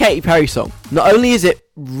 That Katy Perry song, not only is it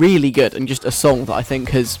really good and just a song that I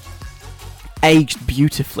think has aged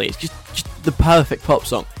beautifully, it's just the perfect pop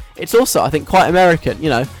song, it's also, I think, quite American. You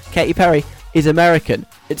know, Katy Perry is American.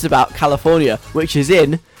 It's about California, which is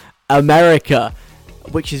in America,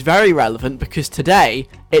 which is very relevant because today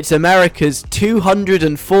it's America's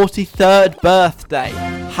 243rd birthday.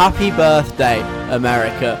 Happy birthday,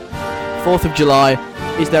 America. 4th of July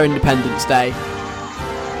is their Independence Day.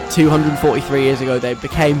 243 years ago they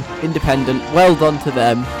became independent. Well done to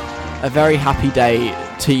them. A very happy day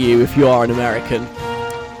to you if you are an American.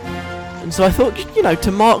 And so I thought, you know,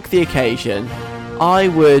 to mark the occasion, I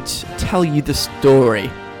would tell you the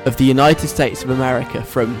story of the United States of America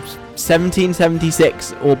from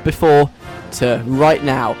 1776 or before to right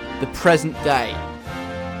now, the present day.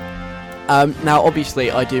 Now,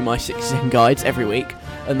 obviously, I do my 60-second guides every week,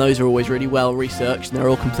 and those are always really well researched, and they're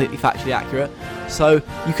all completely factually accurate. So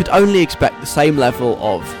you could only expect the same level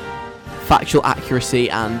of factual accuracy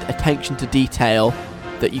and attention to detail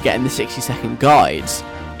that you get in the 60-second guides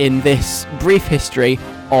in this brief history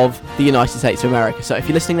of the United States of America. So if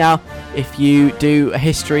you're listening now, if you do a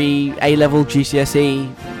history A-level GCSE,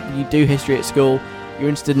 you do history at school, you're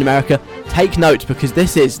interested in America, take notes, because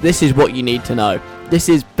this is what you need to know. This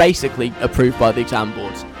is basically approved by the exam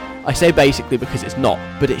boards. I say basically because it's not,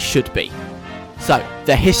 but it should be. So,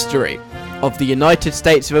 the history of the United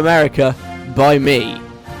States of America by me,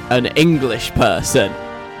 an English person.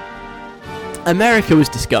 America was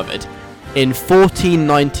discovered in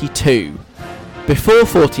 1492. Before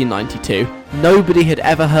 1492, nobody had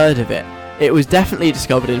ever heard of it. It was definitely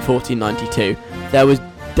discovered in 1492. There was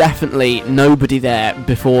definitely nobody there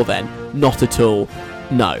before then. Not at all.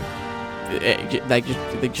 No. They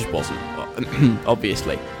just wasn't,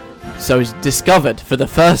 obviously. So it was discovered for the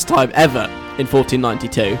first time ever in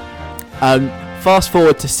 1492. Fast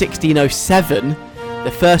forward to 1607,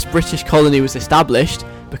 the first British colony was established,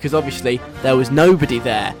 because obviously there was nobody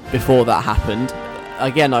there before that happened.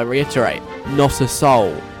 again, I reiterate, not a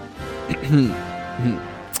soul.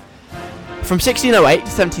 From 1608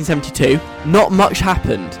 to 1772, not much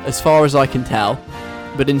happened as far as I can tell,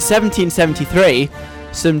 but in 1773,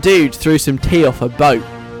 some dude threw some tea off a boat,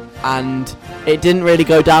 and it didn't really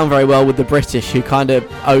go down very well with the British, who kind of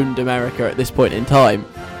owned America at this point in time,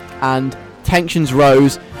 and tensions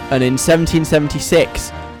rose, and in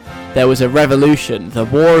 1776, there was a revolution. The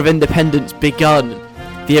War of Independence begun.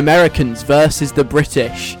 The Americans versus the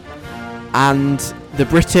British, and the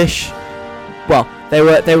British, well, they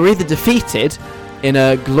were either defeated in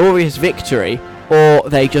a glorious victory, or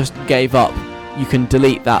they just gave up. You can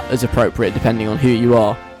delete that as appropriate depending on who you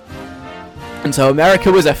are. And so America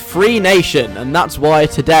was a free nation, and that's why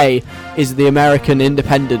today is the American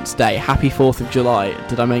Independence Day. Happy 4th of July.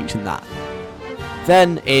 Did I mention that?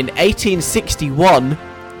 Then in 1861,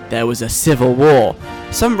 there was a civil war.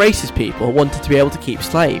 Some racist people wanted to be able to keep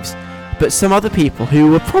slaves, but some other people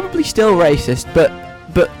who were probably still racist, but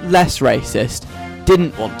less racist,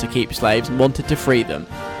 didn't want to keep slaves and wanted to free them.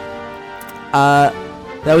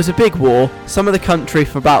 There was a big war. Some of the country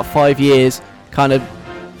for about 5 years kind of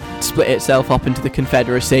split itself up into the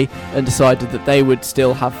Confederacy and decided that they would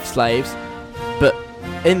still have slaves, but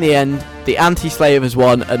in the end the anti-slavers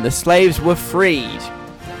won and the slaves were freed.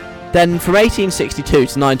 Then from 1862 to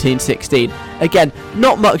 1916, again,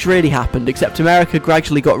 not much really happened except America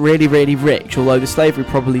gradually got really, really rich, although the slavery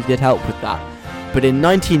probably did help with that. But in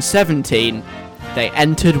 1917, they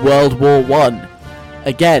entered World War I.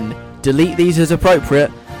 Again, delete these as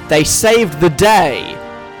appropriate. They saved the day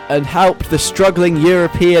and helped the struggling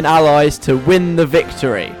European allies to win the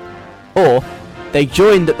victory. Or, they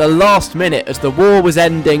joined at the last minute as the war was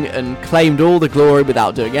ending and claimed all the glory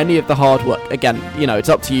without doing any of the hard work. Again, you know, it's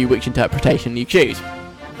up to you which interpretation you choose.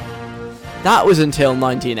 That was until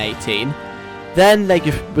 1918. Then they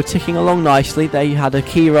were ticking along nicely. They had a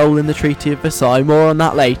key role in the Treaty of Versailles. More on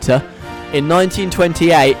that later. In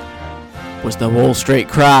 1928 was the Wall Street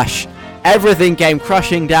crash. Everything came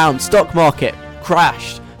crashing down. Stock market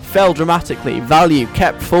crashed, fell dramatically. Value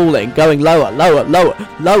kept falling, going lower, lower, lower,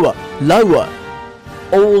 lower, lower.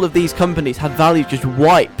 All of these companies had value just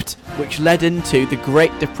wiped, which led into the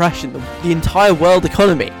Great Depression. The entire world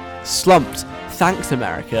economy slumped. Thanks,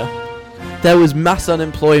 America. There was mass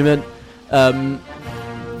unemployment,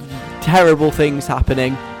 terrible things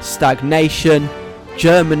happening, stagnation.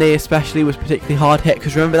 Germany especially was particularly hard hit,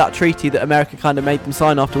 because remember that treaty that America kind of made them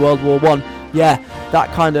sign after World War I? Yeah,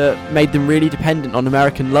 that kind of made them really dependent on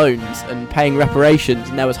American loans and paying reparations,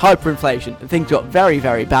 and there was hyperinflation, and things got very,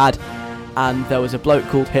 very bad. And there was a bloke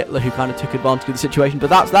called Hitler who kind of took advantage of the situation, but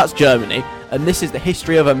that's Germany, and this is the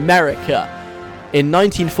history of America. In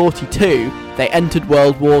 1942, they entered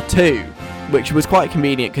World War II, which was quite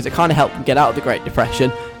convenient because it kind of helped them get out of the Great Depression.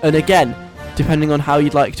 And again, depending on how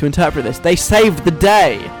you'd like to interpret this, they saved the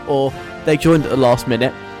day, or they joined at the last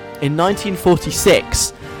minute. In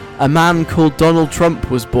 1946, a man called Donald Trump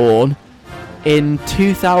was born. In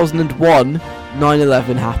 2001,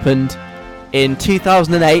 9/11 happened. In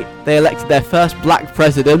 2008, they elected their first black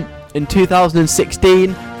president. In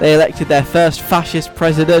 2016, they elected their first fascist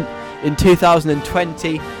president. In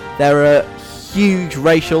 2020, there are huge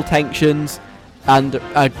racial tensions and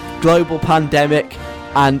a global pandemic,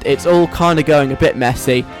 and it's all kind of going a bit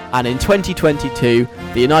messy. And in 2022,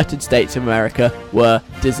 the United States of America were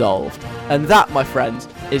dissolved. And that, my friends,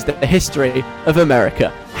 is the history of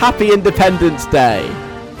America. Happy Independence Day!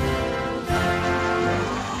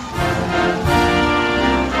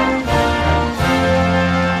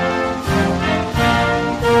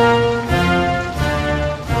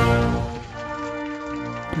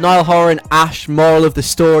 Niall Horan, Ash, moral of the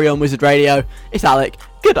story on Wizard Radio. It's Alec.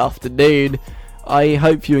 Good afternoon. I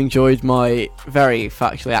hope you enjoyed my very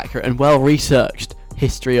factually accurate and well-researched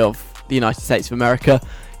history of the United States of America.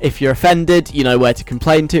 If you're offended, you know where to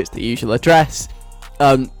complain to. It's the usual address.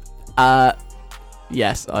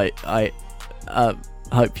 Yes, I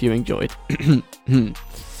hope you enjoyed.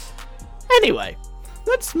 Anyway,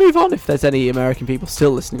 let's move on if there's any American people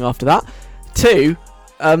still listening after that. 2,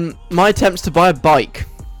 my attempts to buy a bike.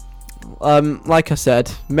 Like I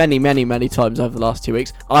said many times over the last 2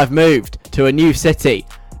 weeks, I've moved to a new city.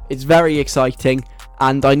 It's very exciting,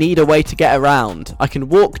 and I need a way to get around. I can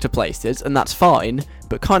walk to places, and that's fine,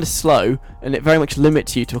 but kind of slow, and it very much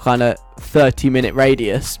limits you to a kind of 30-minute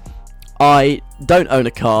radius. I don't own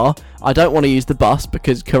a car. I don't want to use the bus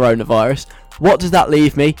because coronavirus. What does that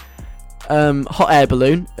leave me? Hot air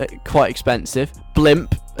balloon, quite expensive.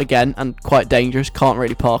 Blimp, again, and quite dangerous. Can't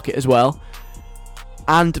really park it as well.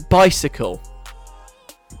 And bicycle.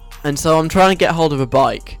 And so I'm trying to get hold of a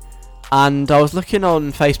bike, and I was looking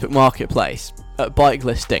on Facebook Marketplace, at bike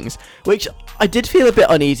listings, which I did feel a bit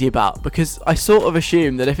uneasy about, because I sort of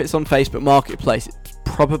assume that if it's on Facebook Marketplace, it's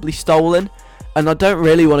probably stolen, and I don't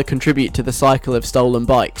really want to contribute to the cycle of stolen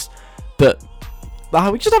bikes. But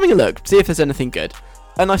we're just having a look, see if there's anything good.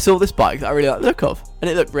 And I saw this bike that I really like the look of, and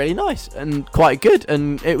it looked really nice and quite good,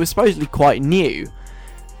 and it was supposedly quite new.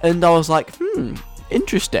 And I was like,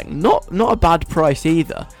 interesting. Not a bad price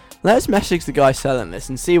either. Let's message the guy selling this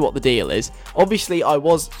and see what the deal is. Obviously, I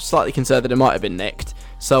was slightly concerned that it might have been nicked,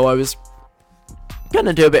 so I was going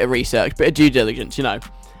to do a bit of research, bit of due diligence, you know.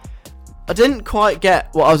 I didn't quite get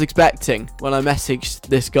what I was expecting when I messaged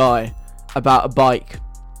this guy about a bike.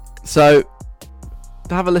 So,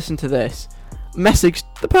 to have a listen to this, messaged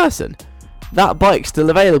the person. That bike's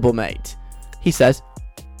still available, mate. He says,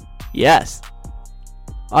 yes.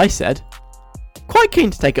 I said, quite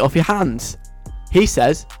keen to take it off your hands. He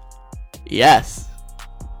says, yes.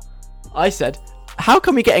 I said, how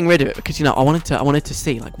come you're getting rid of it? Because, you know, I wanted to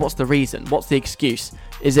see, like, what's the reason? What's the excuse?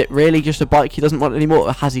 Is it really just a bike he doesn't want anymore,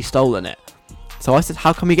 or has he stolen it? So I said,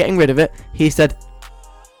 how come you're getting rid of it? He said,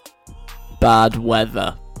 bad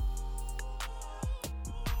weather.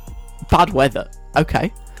 Bad weather.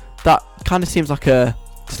 Okay. That kind of seems like a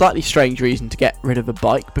slightly strange reason to get rid of a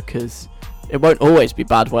bike, because it won't always be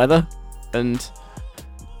bad weather. And,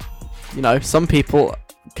 you know, some people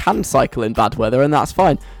can cycle in bad weather, and that's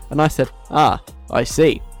fine. And I said, I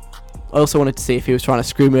see. I also wanted to see if he was trying to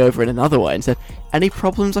screw me over in another way, and said, any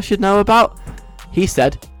problems I should know about? He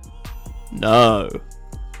said, no.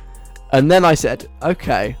 And then I said,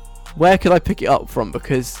 okay, where could I pick it up from?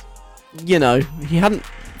 Because, you know, he hadn't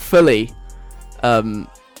fully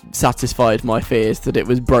satisfied my fears that it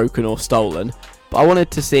was broken or stolen. But I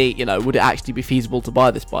wanted to see, you know, would it actually be feasible to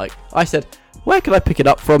buy this bike? I said, where could I pick it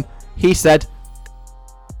up from? He said,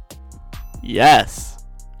 yes.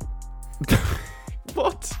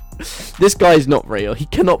 What? This guy's not real. He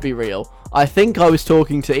cannot be real. I think I was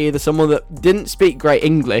talking to either someone that didn't speak great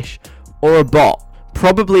English or a bot.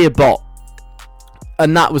 Probably a bot.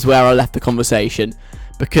 And that was where I left the conversation.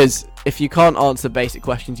 Because if you can't answer basic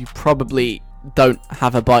questions, you probably don't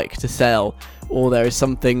have a bike to sell, or there is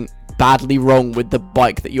something badly wrong with the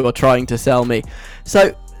bike that you are trying to sell me.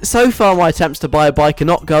 So far my attempts to buy a bike are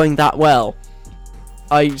not going that well.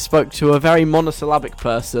 I spoke to a very monosyllabic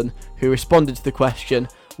person who responded to the question,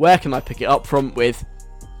 where can I pick it up from, with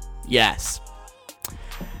yes.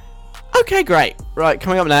 Okay, great. Right,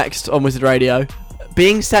 coming up next on Wizard Radio,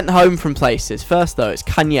 being sent home from places. First though, it's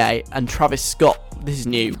Kanye and Travis Scott. This is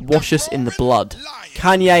new. Wash Us in the Blood.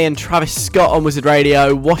 Kanye and Travis Scott on Wizard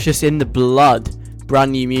Radio. Wash Us in the Blood.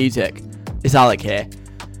 Brand new music. It's Alec here.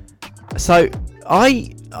 So,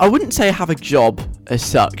 I wouldn't say I have a job as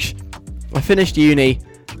such. I finished uni.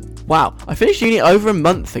 Wow, I finished uni over a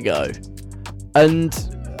month ago. And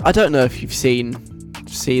I don't know if you've seen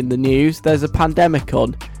the news. There's a pandemic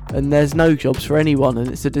on, and there's no jobs for anyone, and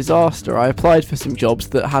it's a disaster. I applied for some jobs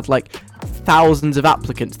that had like thousands of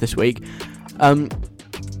applicants this week.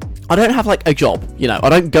 I don't have like a job, you know. I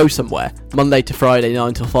don't go somewhere Monday to Friday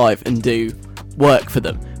 9 till 5 and do work for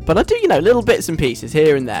them. But I do, you know, little bits and pieces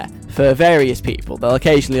here and there for various people. They'll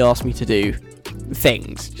occasionally ask me to do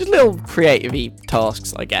things, just little creative-y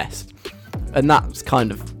tasks, I guess. And that's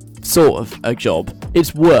kind of, sort of, a job.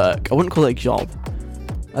 It's work. I wouldn't call it a job.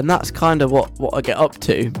 And that's kind of what I get up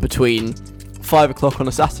to between 5 o'clock on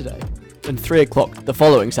a Saturday and 3 o'clock the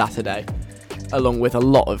following Saturday, along with a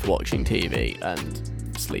lot of watching TV and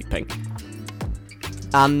sleeping.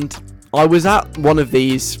 And I was at one of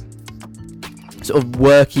these sort of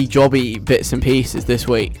worky, jobby bits and pieces this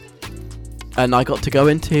week, and I got to go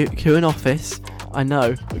into an office, I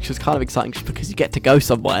know, which was kind of exciting just because you get to go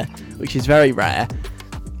somewhere, which is very rare.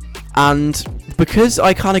 And because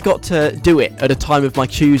I kind of got to do it at a time of my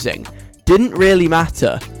choosing, didn't really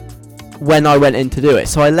matter when I went in to do it.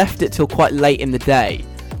 So I left it till quite late in the day,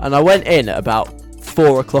 and I went in at about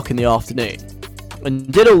 4 o'clock in the afternoon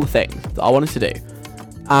and did all the things that I wanted to do.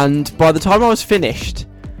 And by the time I was finished,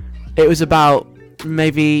 it was about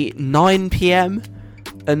maybe 9 PM,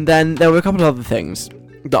 and then there were a couple of other things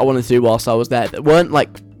that I wanted to do whilst I was there that weren't like,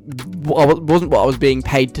 wasn't what I was being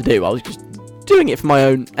paid to do. I was just doing it for my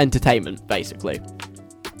own entertainment, basically,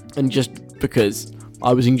 and just because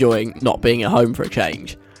I was enjoying not being at home for a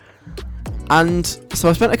change. And so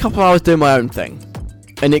I spent a couple of hours doing my own thing,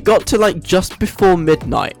 and it got to like just before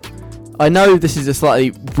midnight. I know this is a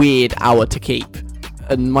slightly weird hour to keep,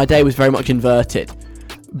 and my day was very much inverted,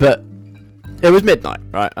 but it was midnight,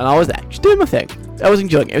 right, and I was there just doing my thing. I was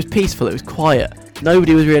enjoying it. It was peaceful, it was quiet,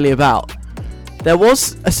 nobody was really about. There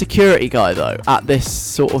was a security guy though at this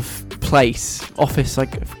sort of place, office,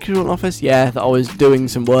 like procurement office, yeah, that I was doing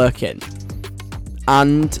some work in.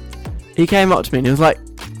 and he came up to me and he was like,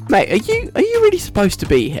 "Mate, are you really supposed to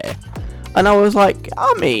be here?" And I was like,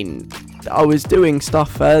 "I mean, I was doing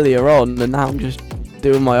stuff earlier on, and now I'm just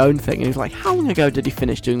doing my own thing." And he was like, "How long ago did you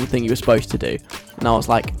finish doing the thing you were supposed to do?" And I was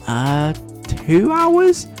like, 2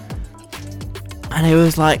 hours? And he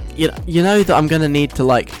was like, you know that I'm going to need to,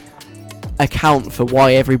 like, account for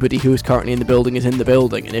why everybody who is currently in the building is in the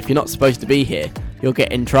building, and if you're not supposed to be here, you'll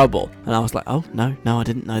get in trouble. And I was like, "Oh, no, I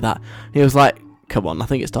didn't know that." And he was like, "Come on, I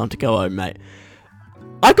think it's time to go home, mate."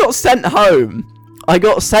 I got sent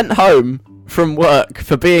home from work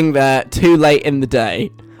for being there too late in the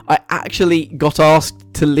day. I actually got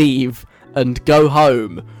asked to leave and go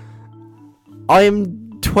home. I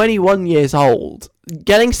am 21 years old.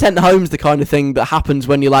 Getting sent home's the kind of thing that happens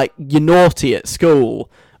when you're naughty at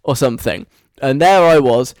school or something. And there I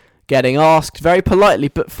was, getting asked very politely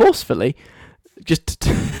but forcefully just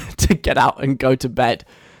to get out and go to bed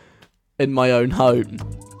in my own home.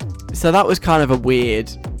 So that was kind of a weird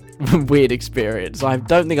experience. I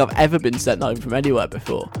don't think I've ever been sent home from anywhere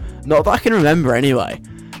before. Not that I can remember anyway.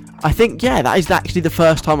 I think, yeah, that is actually the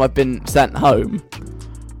first time I've been sent home.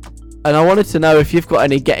 And I wanted to know if you've got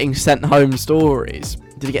any getting sent home stories.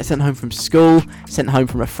 Did you get sent home from school? Sent home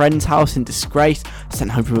from a friend's house in disgrace? Sent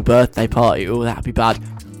home from a birthday party? Oh, that'd be bad.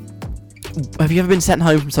 Have you ever been sent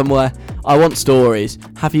home from somewhere? I want stories.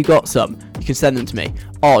 Have you got some? You can send them to me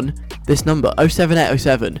on this number,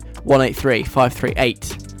 07807 183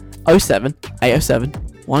 538. 07807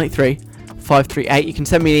 183 538. You can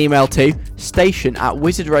send me an email to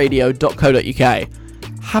station@wizardradio.co.uk.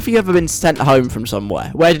 Have you ever been sent home from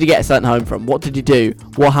somewhere? Where did you get sent home from? What did you do?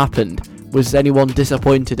 What happened? Was anyone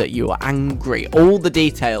disappointed at you or angry? All the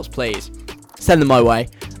details, please. Send them my way.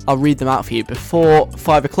 I'll read them out for you before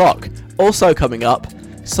 5 o'clock. Also coming up,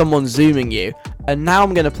 someone zooming you. And now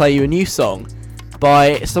I'm going to play you a new song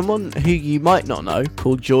by someone who you might not know,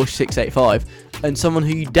 called George685, and someone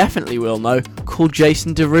who you definitely will know, called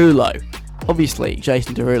Jason Derulo. Obviously,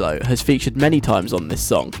 Jason Derulo has featured many times on this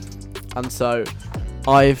song. And so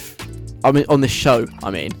on this show,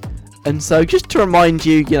 And so just to remind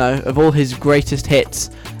you, of all his greatest hits,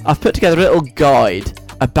 I've put together a little guide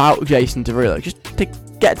about Jason Derulo, just to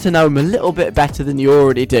get to know him a little bit better than you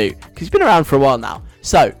already do, because he's been around for a while now.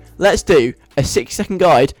 So, let's do a 60-second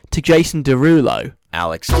guide to Jason Derulo.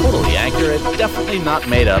 Alex, totally accurate, definitely not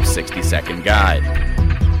made up 60-second guide.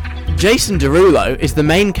 Jason Derulo is the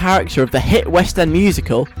main character of the hit West End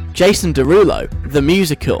musical, Jason Derulo, the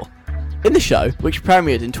Musical. In the show, which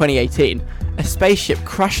premiered in 2018, a spaceship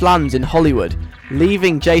crash lands in Hollywood,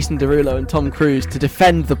 leaving Jason Derulo and Tom Cruise to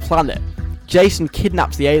defend the planet. Jason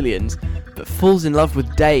kidnaps the aliens, but falls in love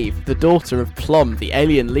with Dave, the daughter of Plum, the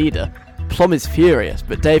alien leader. Plum is furious,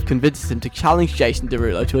 but Dave convinces him to challenge Jason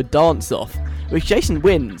Derulo to a dance-off, which Jason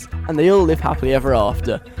wins, and they all live happily ever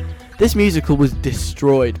after. This musical was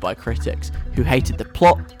destroyed by critics, who hated the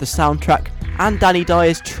plot, the soundtrack, and Danny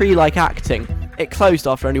Dyer's tree-like acting. It closed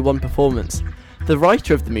after only one performance. The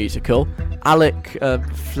writer of the musical, Alec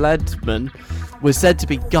Fledman, was said to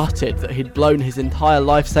be gutted that he'd blown his entire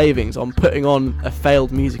life savings on putting on a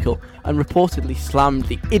failed musical, and reportedly slammed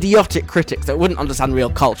the idiotic critics that wouldn't understand real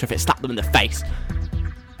culture if it slapped them in the face.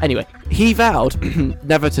 Anyway, he vowed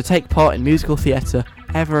never to take part in musical theatre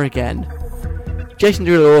ever again. Jason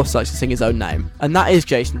Derulo also likes to sing his own name, and that is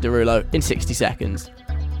Jason Derulo in 60 seconds.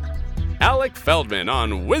 Alec Feldman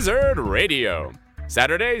on Wizard Radio.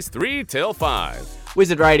 Saturdays 3 till 5.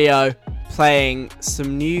 Wizard Radio playing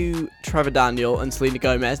some new Trevor Daniel and Selena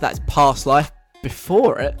Gomez. That's Past Life.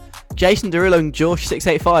 Before it, Jason Derulo and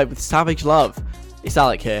George685 with Savage Love. It's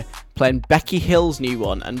Alec here, playing Becky Hill's new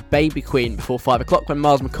one and Baby Queen before 5 o'clock when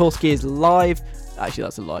Miles McCoskey is live. Actually,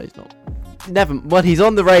 that's a lie. He's not. Well, he's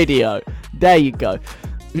on the radio. There you go.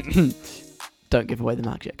 Don't give away the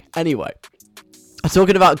magic. Anyway, I'm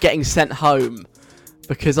talking about getting sent home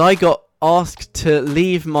because I got asked to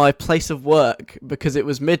leave my place of work because it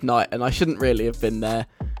was midnight and I shouldn't really have been there.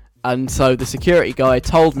 And so the security guy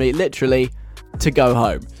told me literally to go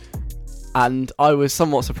home. And I was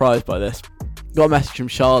somewhat surprised by this. Got a message from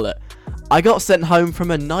Charlotte. I got sent home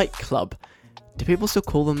from a nightclub. Do people still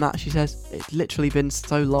call them that? She says, it's literally been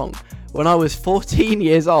so long. When I was 14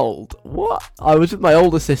 years old. What? I was with my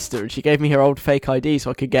older sister and she gave me her old fake ID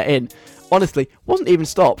so I could get in. Honestly, wasn't even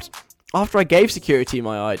stopped. After I gave security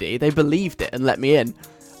my ID, they believed it and let me in.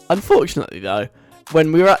 Unfortunately though,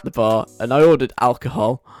 when we were at the bar and I ordered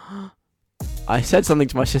alcohol, I said something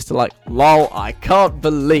to my sister like, lol, I can't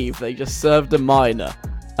believe they just served a minor.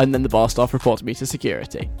 And then the bar staff reported me to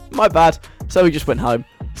security. My bad. So we just went home.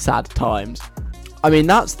 Sad times. I mean,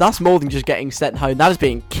 that's more than just getting sent home. That is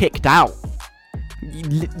being kicked out.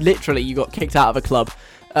 literally you got kicked out of a club.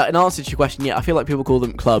 In answer to your question, yeah, I feel like people call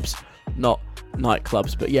them clubs, not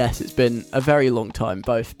nightclubs. But yes, it's been a very long time,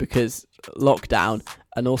 both because lockdown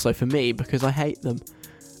and also for me because I hate them.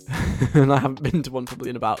 And I haven't been to one probably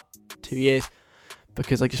in about 2 years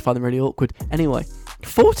because I just find them really awkward. Anyway,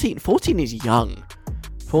 14 is young.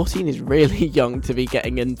 14 is really young to be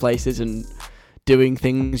getting in places and doing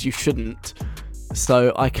things you shouldn't.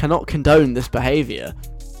 So I cannot condone this behaviour.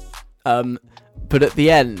 But at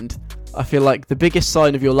the end, I feel like the biggest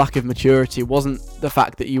sign of your lack of maturity wasn't the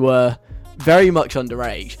fact that you were very much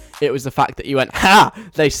underage. It was the fact that you went, ha!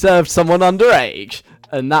 They served someone underage.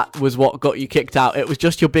 And that was what got you kicked out. It was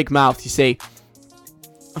just your big mouth, you see.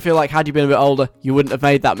 I feel like had you been a bit older, you wouldn't have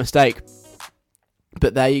made that mistake.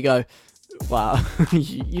 But there you go. Wow.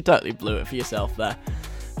 You totally blew it for yourself there.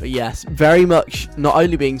 But yes, very much not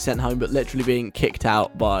only being sent home, but literally being kicked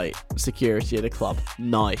out by security at a club.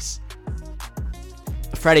 Nice.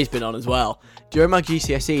 Freddie's been on as well. During my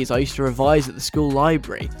GCSEs, I used to revise at the school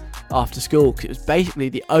library after school because it was basically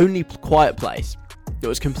the only quiet place that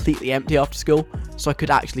was completely empty after school, so I could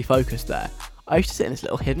actually focus there. I used to sit in this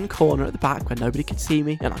little hidden corner at the back where nobody could see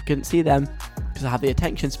me and I couldn't see them because I have the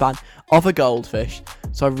attention span of a goldfish,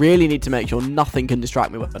 so I really need to make sure nothing can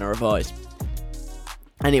distract me when I revise.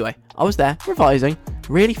 Anyway, I was there revising,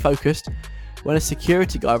 really focused, when a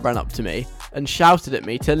security guy ran up to me and shouted at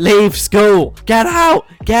me to leave school. Get out!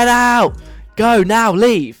 Get out! Go now,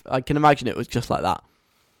 leave! I can imagine it was just like that.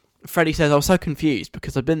 Freddie says I was so confused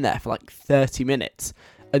because I'd been there for like 30 minutes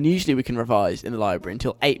and usually we can revise in the library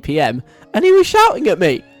until 8 PM and he was shouting at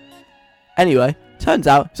me. Anyway, turns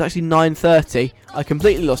out it's actually 9:30. I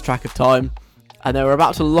completely lost track of time and they were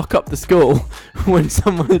about to lock up the school when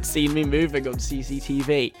someone had seen me moving on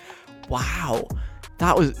CCTV. Wow.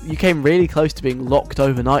 You came really close to being locked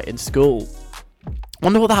overnight in school.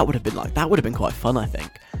 Wonder what that would have been like. That would have been quite fun, I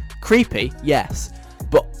think. Creepy, yes,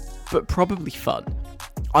 but probably fun.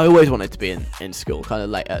 I always wanted to be in school kind of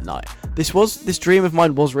late at night. This dream of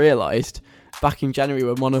mine was realised back in January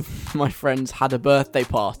when one of my friends had a birthday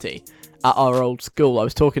party at our old school. I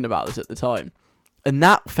was talking about this at the time. And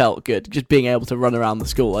that felt good, just being able to run around the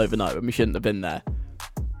school overnight when we shouldn't have been there.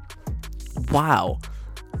 Wow.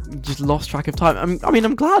 Just lost track of time. I mean,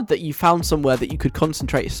 I'm glad that you found somewhere that you could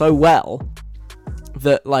concentrate so well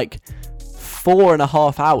that, like,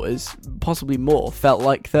 4.5 hours, possibly more, felt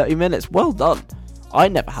like 30 minutes. Well done. I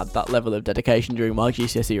never had that level of dedication during my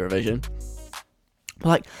GCSE revision.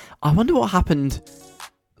 Like, I wonder what happened.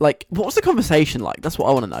 Like, what was the conversation like? That's what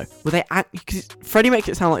I want to know. Were they... Because Freddie makes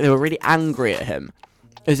it sound like they were really angry at him.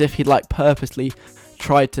 As if he'd, like, purposely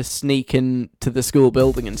tried to sneak into the school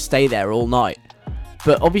building and stay there all night.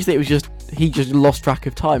 But obviously it was just... He just lost track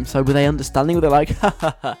of time. So were they understanding? Were they like, ha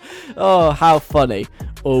ha ha, oh, how funny?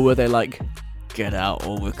 Or were they like, get out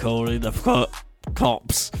or we're calling the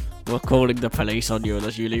cops. We're calling the police on you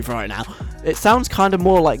unless you leave right now. It sounds kind of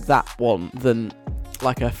more like that one than...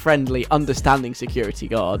 like a friendly, understanding security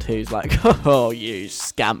guard who's like, oh, you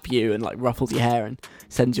scamp you, and like ruffles your hair and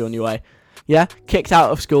sends you on your way. Yeah, kicked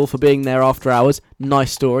out of school for being there after hours.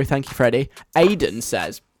 Nice story, thank you, Freddie. Aiden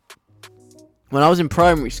says, when I was in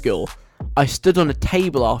primary school, I stood on a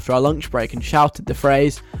table after our lunch break and shouted the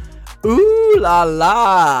phrase, ooh la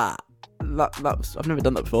la. I've never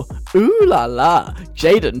done that before. Ooh la la,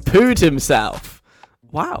 Jaden pooed himself.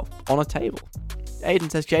 Wow, on a table.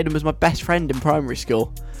 Aiden says Jaden was my best friend in primary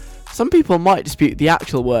school. Some people might dispute the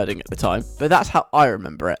actual wording at the time, but that's how I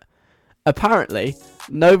remember it. Apparently,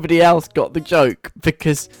 nobody else got the joke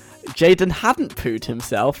because Jaden hadn't pooed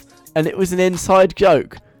himself, and it was an inside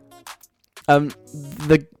joke.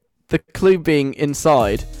 The clue being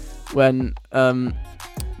inside when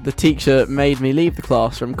the teacher made me leave the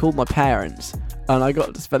classroom, called my parents, and I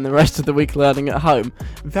got to spend the rest of the week learning at home.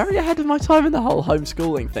 Very ahead of my time in the whole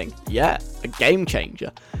homeschooling thing. Yeah, a game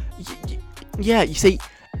changer. Yeah, you see,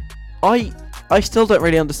 I still don't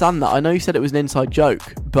really understand that. I know you said it was an inside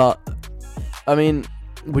joke, but, I mean,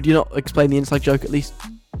 would you not explain the inside joke at least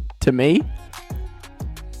to me?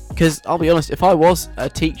 Because, I'll be honest, if I was a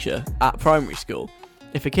teacher at primary school,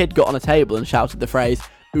 if a kid got on a table and shouted the phrase,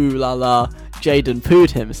 ooh la la, Jaden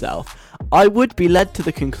pooed himself, I would be led to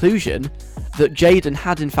the conclusion that Jaden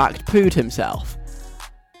had in fact pooed himself.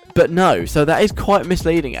 But no, so that is quite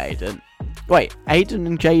misleading, Aiden. Wait, Aiden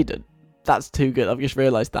and Jaden? That's too good. I've just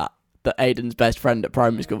realised that Aiden's best friend at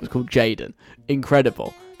primary school was called Jaden.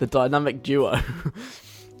 Incredible. The dynamic duo.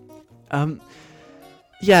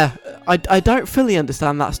 Yeah, I don't fully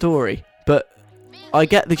understand that story, but I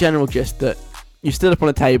get the general gist that you stood up on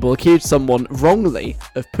a table, accused someone wrongly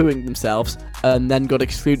of pooing themselves, and then got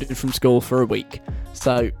excluded from school for a week.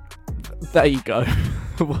 So, there you go.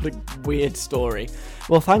 What a weird story.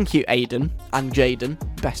 Well, thank you, Aiden and Jaden,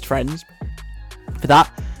 best friends, for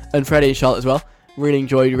that. And Freddie and Charlotte as well. Really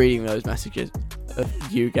enjoyed reading those messages of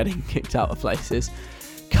you getting kicked out of places.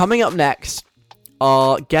 Coming up next,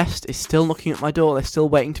 our guest is still knocking at my door. They're still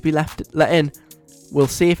waiting to be let in. We'll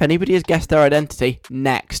see if anybody has guessed their identity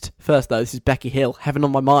next. First, though, this is Becky Hill, Heaven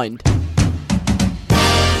on My Mind.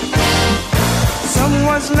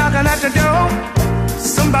 Someone's knocking at the door.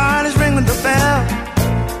 Somebody's ringing the bell.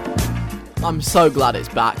 I'm so glad it's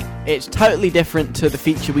back. It's totally different to the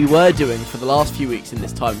feature we were doing for the last few weeks in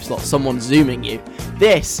this time slot, Someone's Zooming You.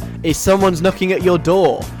 This is Someone's Knocking at Your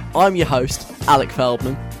Door. I'm your host, Alec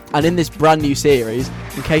Feldman, and in this brand new series,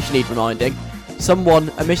 in case you need reminding,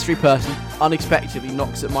 a mystery person, unexpectedly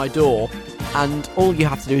knocks at my door, and all you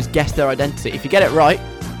have to do is guess their identity. If you get it right,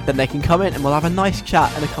 then they can come in and we'll have a nice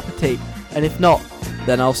chat and a cup of tea, and if not,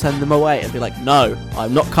 then I'll send them away and be like, no,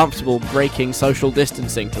 I'm not comfortable breaking social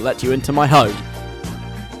distancing to let you into my home.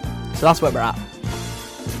 So that's where we're at.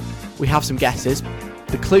 We have some guesses.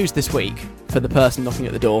 The clues this week for the person knocking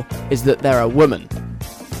at the door is that they're a woman.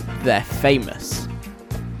 They're famous.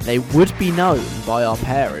 They would be known by our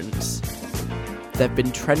parents. They've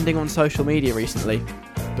been trending on social media recently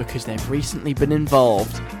because they've recently been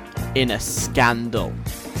involved in a scandal.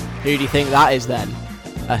 Who do you think that is then?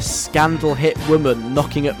 A scandal-hit woman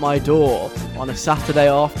knocking at my door on a Saturday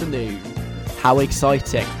afternoon. How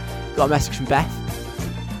exciting. Got a message from Beth.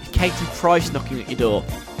 Is Katie Price knocking at your door?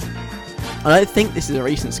 I don't think this is a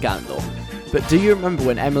recent scandal, but do you remember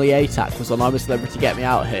when Emily Atack was on I'm a Celebrity, Get Me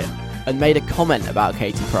Out Here and made a comment about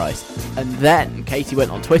Katie Price? And then Katie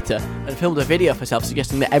went on Twitter and filmed a video of herself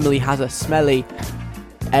suggesting that Emily has a smelly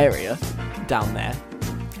area down there.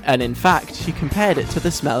 And in fact, she compared it to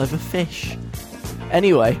the smell of a fish.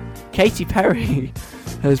 Anyway, Katy Perry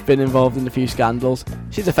has been involved in a few scandals.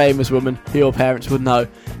 She's a famous woman who your parents would know.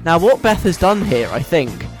 Now, what Beth has done here, I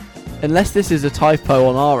think, unless this is a typo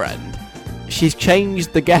on our end, she's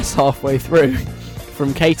changed the guess halfway through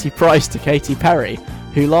from Katie Price to Katy Perry,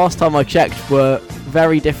 who last time I checked were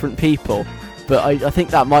very different people. But I think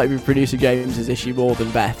that might be producer James's issue more than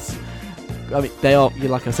Beth's. I mean, they are,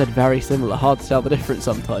 like I said, very similar. Hard to tell the difference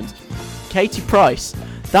sometimes. Katie Price,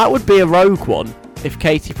 that would be a rogue one. If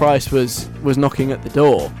Katie Price was knocking at the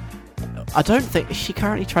door. I don't think... Is she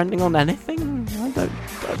currently trending on anything? I don't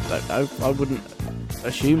know. I wouldn't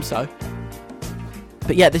assume so.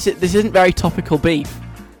 But yeah, this isn't very topical beef.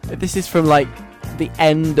 This is from like the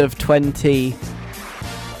end of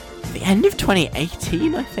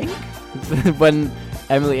 2018, I think, when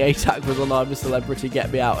Emily Atack was on I'm a Celebrity,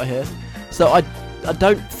 Get Me Out of Here. So I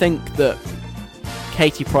don't think that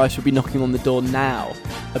Katie Price would be knocking on the door now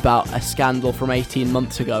about a scandal from 18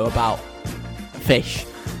 months ago about fish.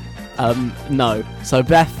 No. So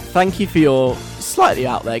Beth, thank you for your slightly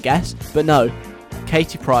out there guess, but no,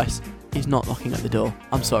 Katie Price is not knocking at the door.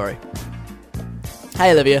 I'm sorry.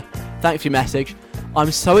 Hey Olivia, thanks for your message.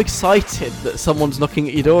 I'm so excited that Someone's Knocking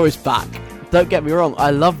at Your Door is back. Don't get me wrong,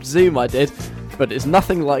 I loved Zoom, I did, but it's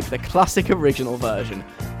nothing like the classic original version.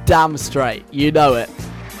 Damn straight, you know it.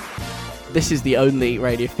 This is the only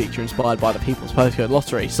radio feature inspired by the People's Postcode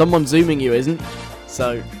Lottery. Someone Zooming You isn't,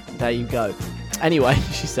 so there you go. Anyway,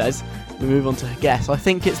 she says, we move on to her guess. I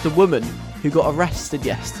think it's the woman who got arrested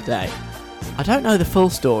yesterday. I don't know the full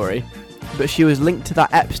story, but she was linked to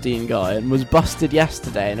that Epstein guy and was busted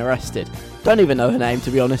yesterday and arrested. Don't even know her name,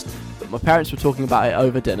 to be honest, but my parents were talking about it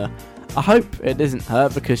over dinner. I hope it isn't her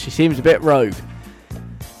because she seems a bit rogue.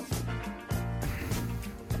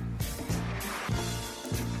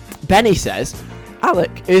 Benny says,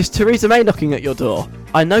 Alec, is Theresa May knocking at your door?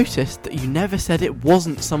 I noticed that you never said it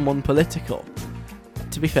wasn't someone political.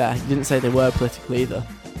 To be fair, you didn't say they were political either.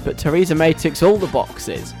 But Theresa May ticks all the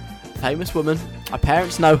boxes. Famous woman. Our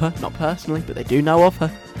parents know her, not personally, but they do know of her.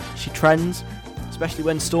 She trends, especially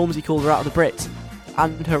when Stormzy called her out of the Brits.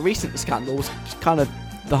 And her recent scandal was kind of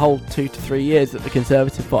the whole 2 to 3 years that the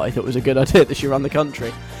Conservative Party thought it was a good idea that she ran the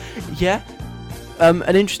country. Yeah,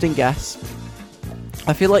 an interesting guess.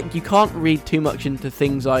 I feel like you can't read too much into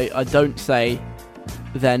things I don't say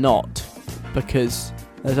they're not, because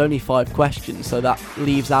there's only 5 questions, so that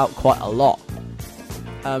leaves out quite a lot.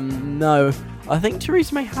 No, I think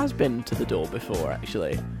Theresa May has been to the door before,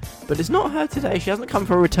 actually, but it's not her today. She hasn't come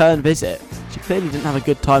for a return visit. She clearly didn't have a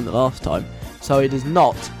good time the last time, so it is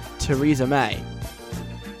not Theresa May,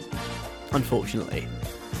 unfortunately.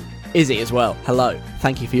 Izzy as well, hello,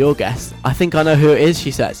 thank you for your guess. I think I know who it is, she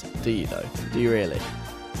says. Do you though? Do you really?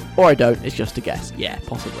 Or I don't, it's just a guess. Yeah,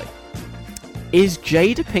 possibly. Is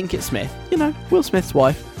Jada Pinkett Smith, you know, Will Smith's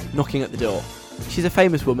wife, knocking at the door? She's a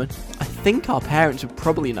famous woman. I think our parents would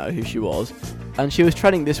probably know who she was. and she was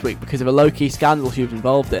trending this week because of a low-key scandal she was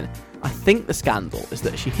involved in. I think the scandal is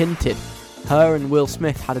that she hinted her and Will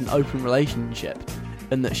Smith had an open relationship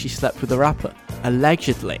and that she slept with a rapper,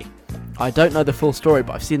 allegedly. I don't know the full story,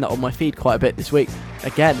 but I've seen that on my feed quite a bit this week.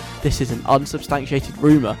 Again, this is an unsubstantiated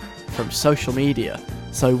rumour from social media,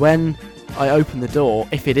 so when I open the door,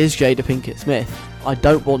 if it is Jada Pinkett Smith, I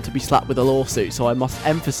don't want to be slapped with a lawsuit, so I must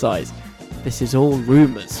emphasise this is all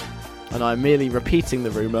rumours, and I'm merely repeating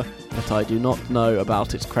the rumour, but I do not know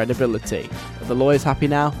about its credibility. Are the lawyers happy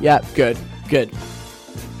now? Yeah, good.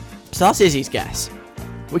 So that's Izzy's guess,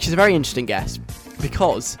 which is a very interesting guess,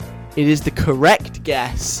 because it is the correct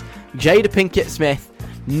guess. Jada Pinkett Smith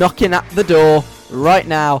knocking at the door right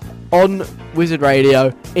now on Wizard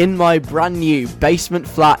Radio in my brand new basement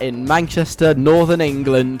flat in Manchester, Northern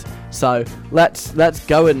England. So let's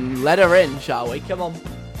go and let her in, shall we? Come on.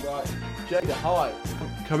 Right, Jada, hi.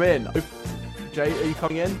 Come in. Jada, are you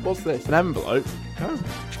coming in? What's this? An envelope? Oh,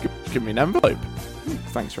 give me an envelope.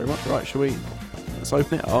 Thanks very much. Right, shall we? Let's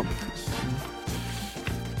open it up.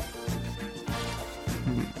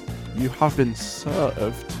 You have been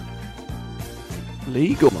served.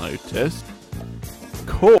 Legal notice.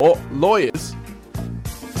 Court. Lawyers.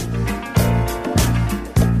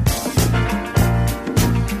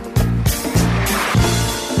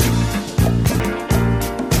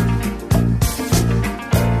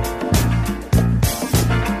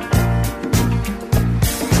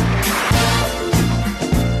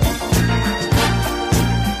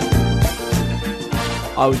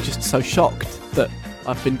 I was just so shocked that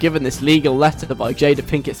I've been given this legal letter by Jada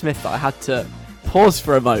Pinkett Smith that I had to pause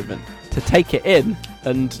for a moment to take it in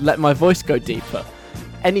and let my voice go deeper.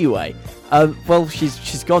 Anyway, well,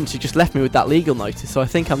 she's gone. She just left me with that legal notice, so I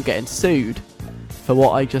think I'm getting sued for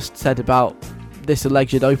what I just said about this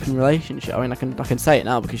alleged open relationship. I mean, I can say it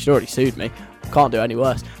now because she already sued me. Can't do any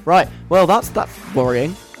worse. Right, well, that's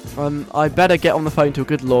worrying. I better get on the phone to a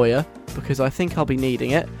good lawyer because I think I'll be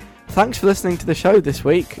needing it. Thanks for listening to the show this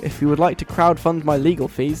week. If you would like to crowdfund my legal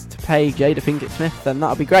fees to pay Jada Pinkett Smith, then that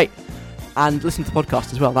would be great. And listen to the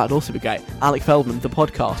podcast as well, that would also be great. Alec Feldman, the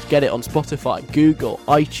podcast. Get it on Spotify, Google,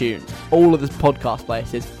 iTunes, all of the podcast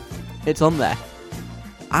places. It's on there.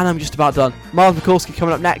 And I'm just about done. Miles Mikulski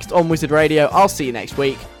coming up next on Wizard Radio. I'll see you next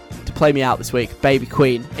week. To play me out this week, Baby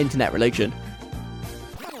Queen, Internet Religion.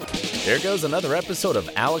 There goes another episode of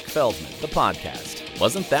Alec Feldman, the podcast.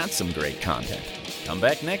 Wasn't that some great content? Come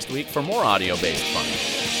back next week for more audio-based fun.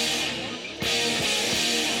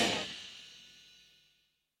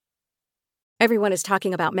 Everyone is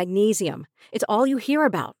talking about magnesium. It's all you hear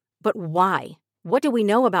about. But why? What do we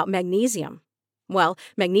know about magnesium? Well,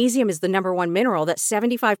 magnesium is the number one mineral that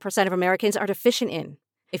 75% of Americans are deficient in.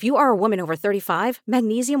 If you are a woman over 35,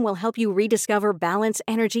 magnesium will help you rediscover balance,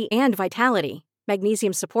 energy, and vitality.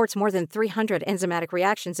 Magnesium supports more than 300 enzymatic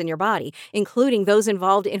reactions in your body, including those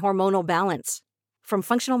involved in hormonal balance. From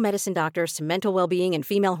functional medicine doctors to mental well-being and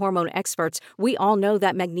female hormone experts, we all know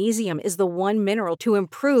that magnesium is the one mineral to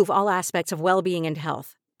improve all aspects of well-being and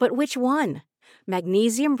health. But which one?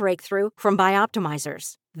 Magnesium Breakthrough from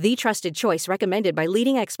Bioptimizers, the trusted choice recommended by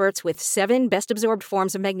leading experts with 7 best-absorbed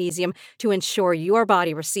forms of magnesium to ensure your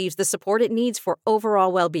body receives the support it needs for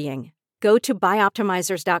overall well-being. Go to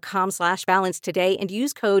bioptimizers.com/balance today and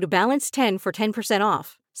use code BALANCE10 for 10%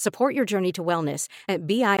 off. Support your journey to wellness at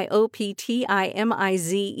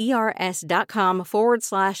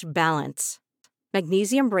bioptimizers.com/balance.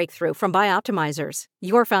 Magnesium Breakthrough from Bioptimizers,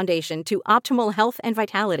 your foundation to optimal health and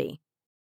vitality.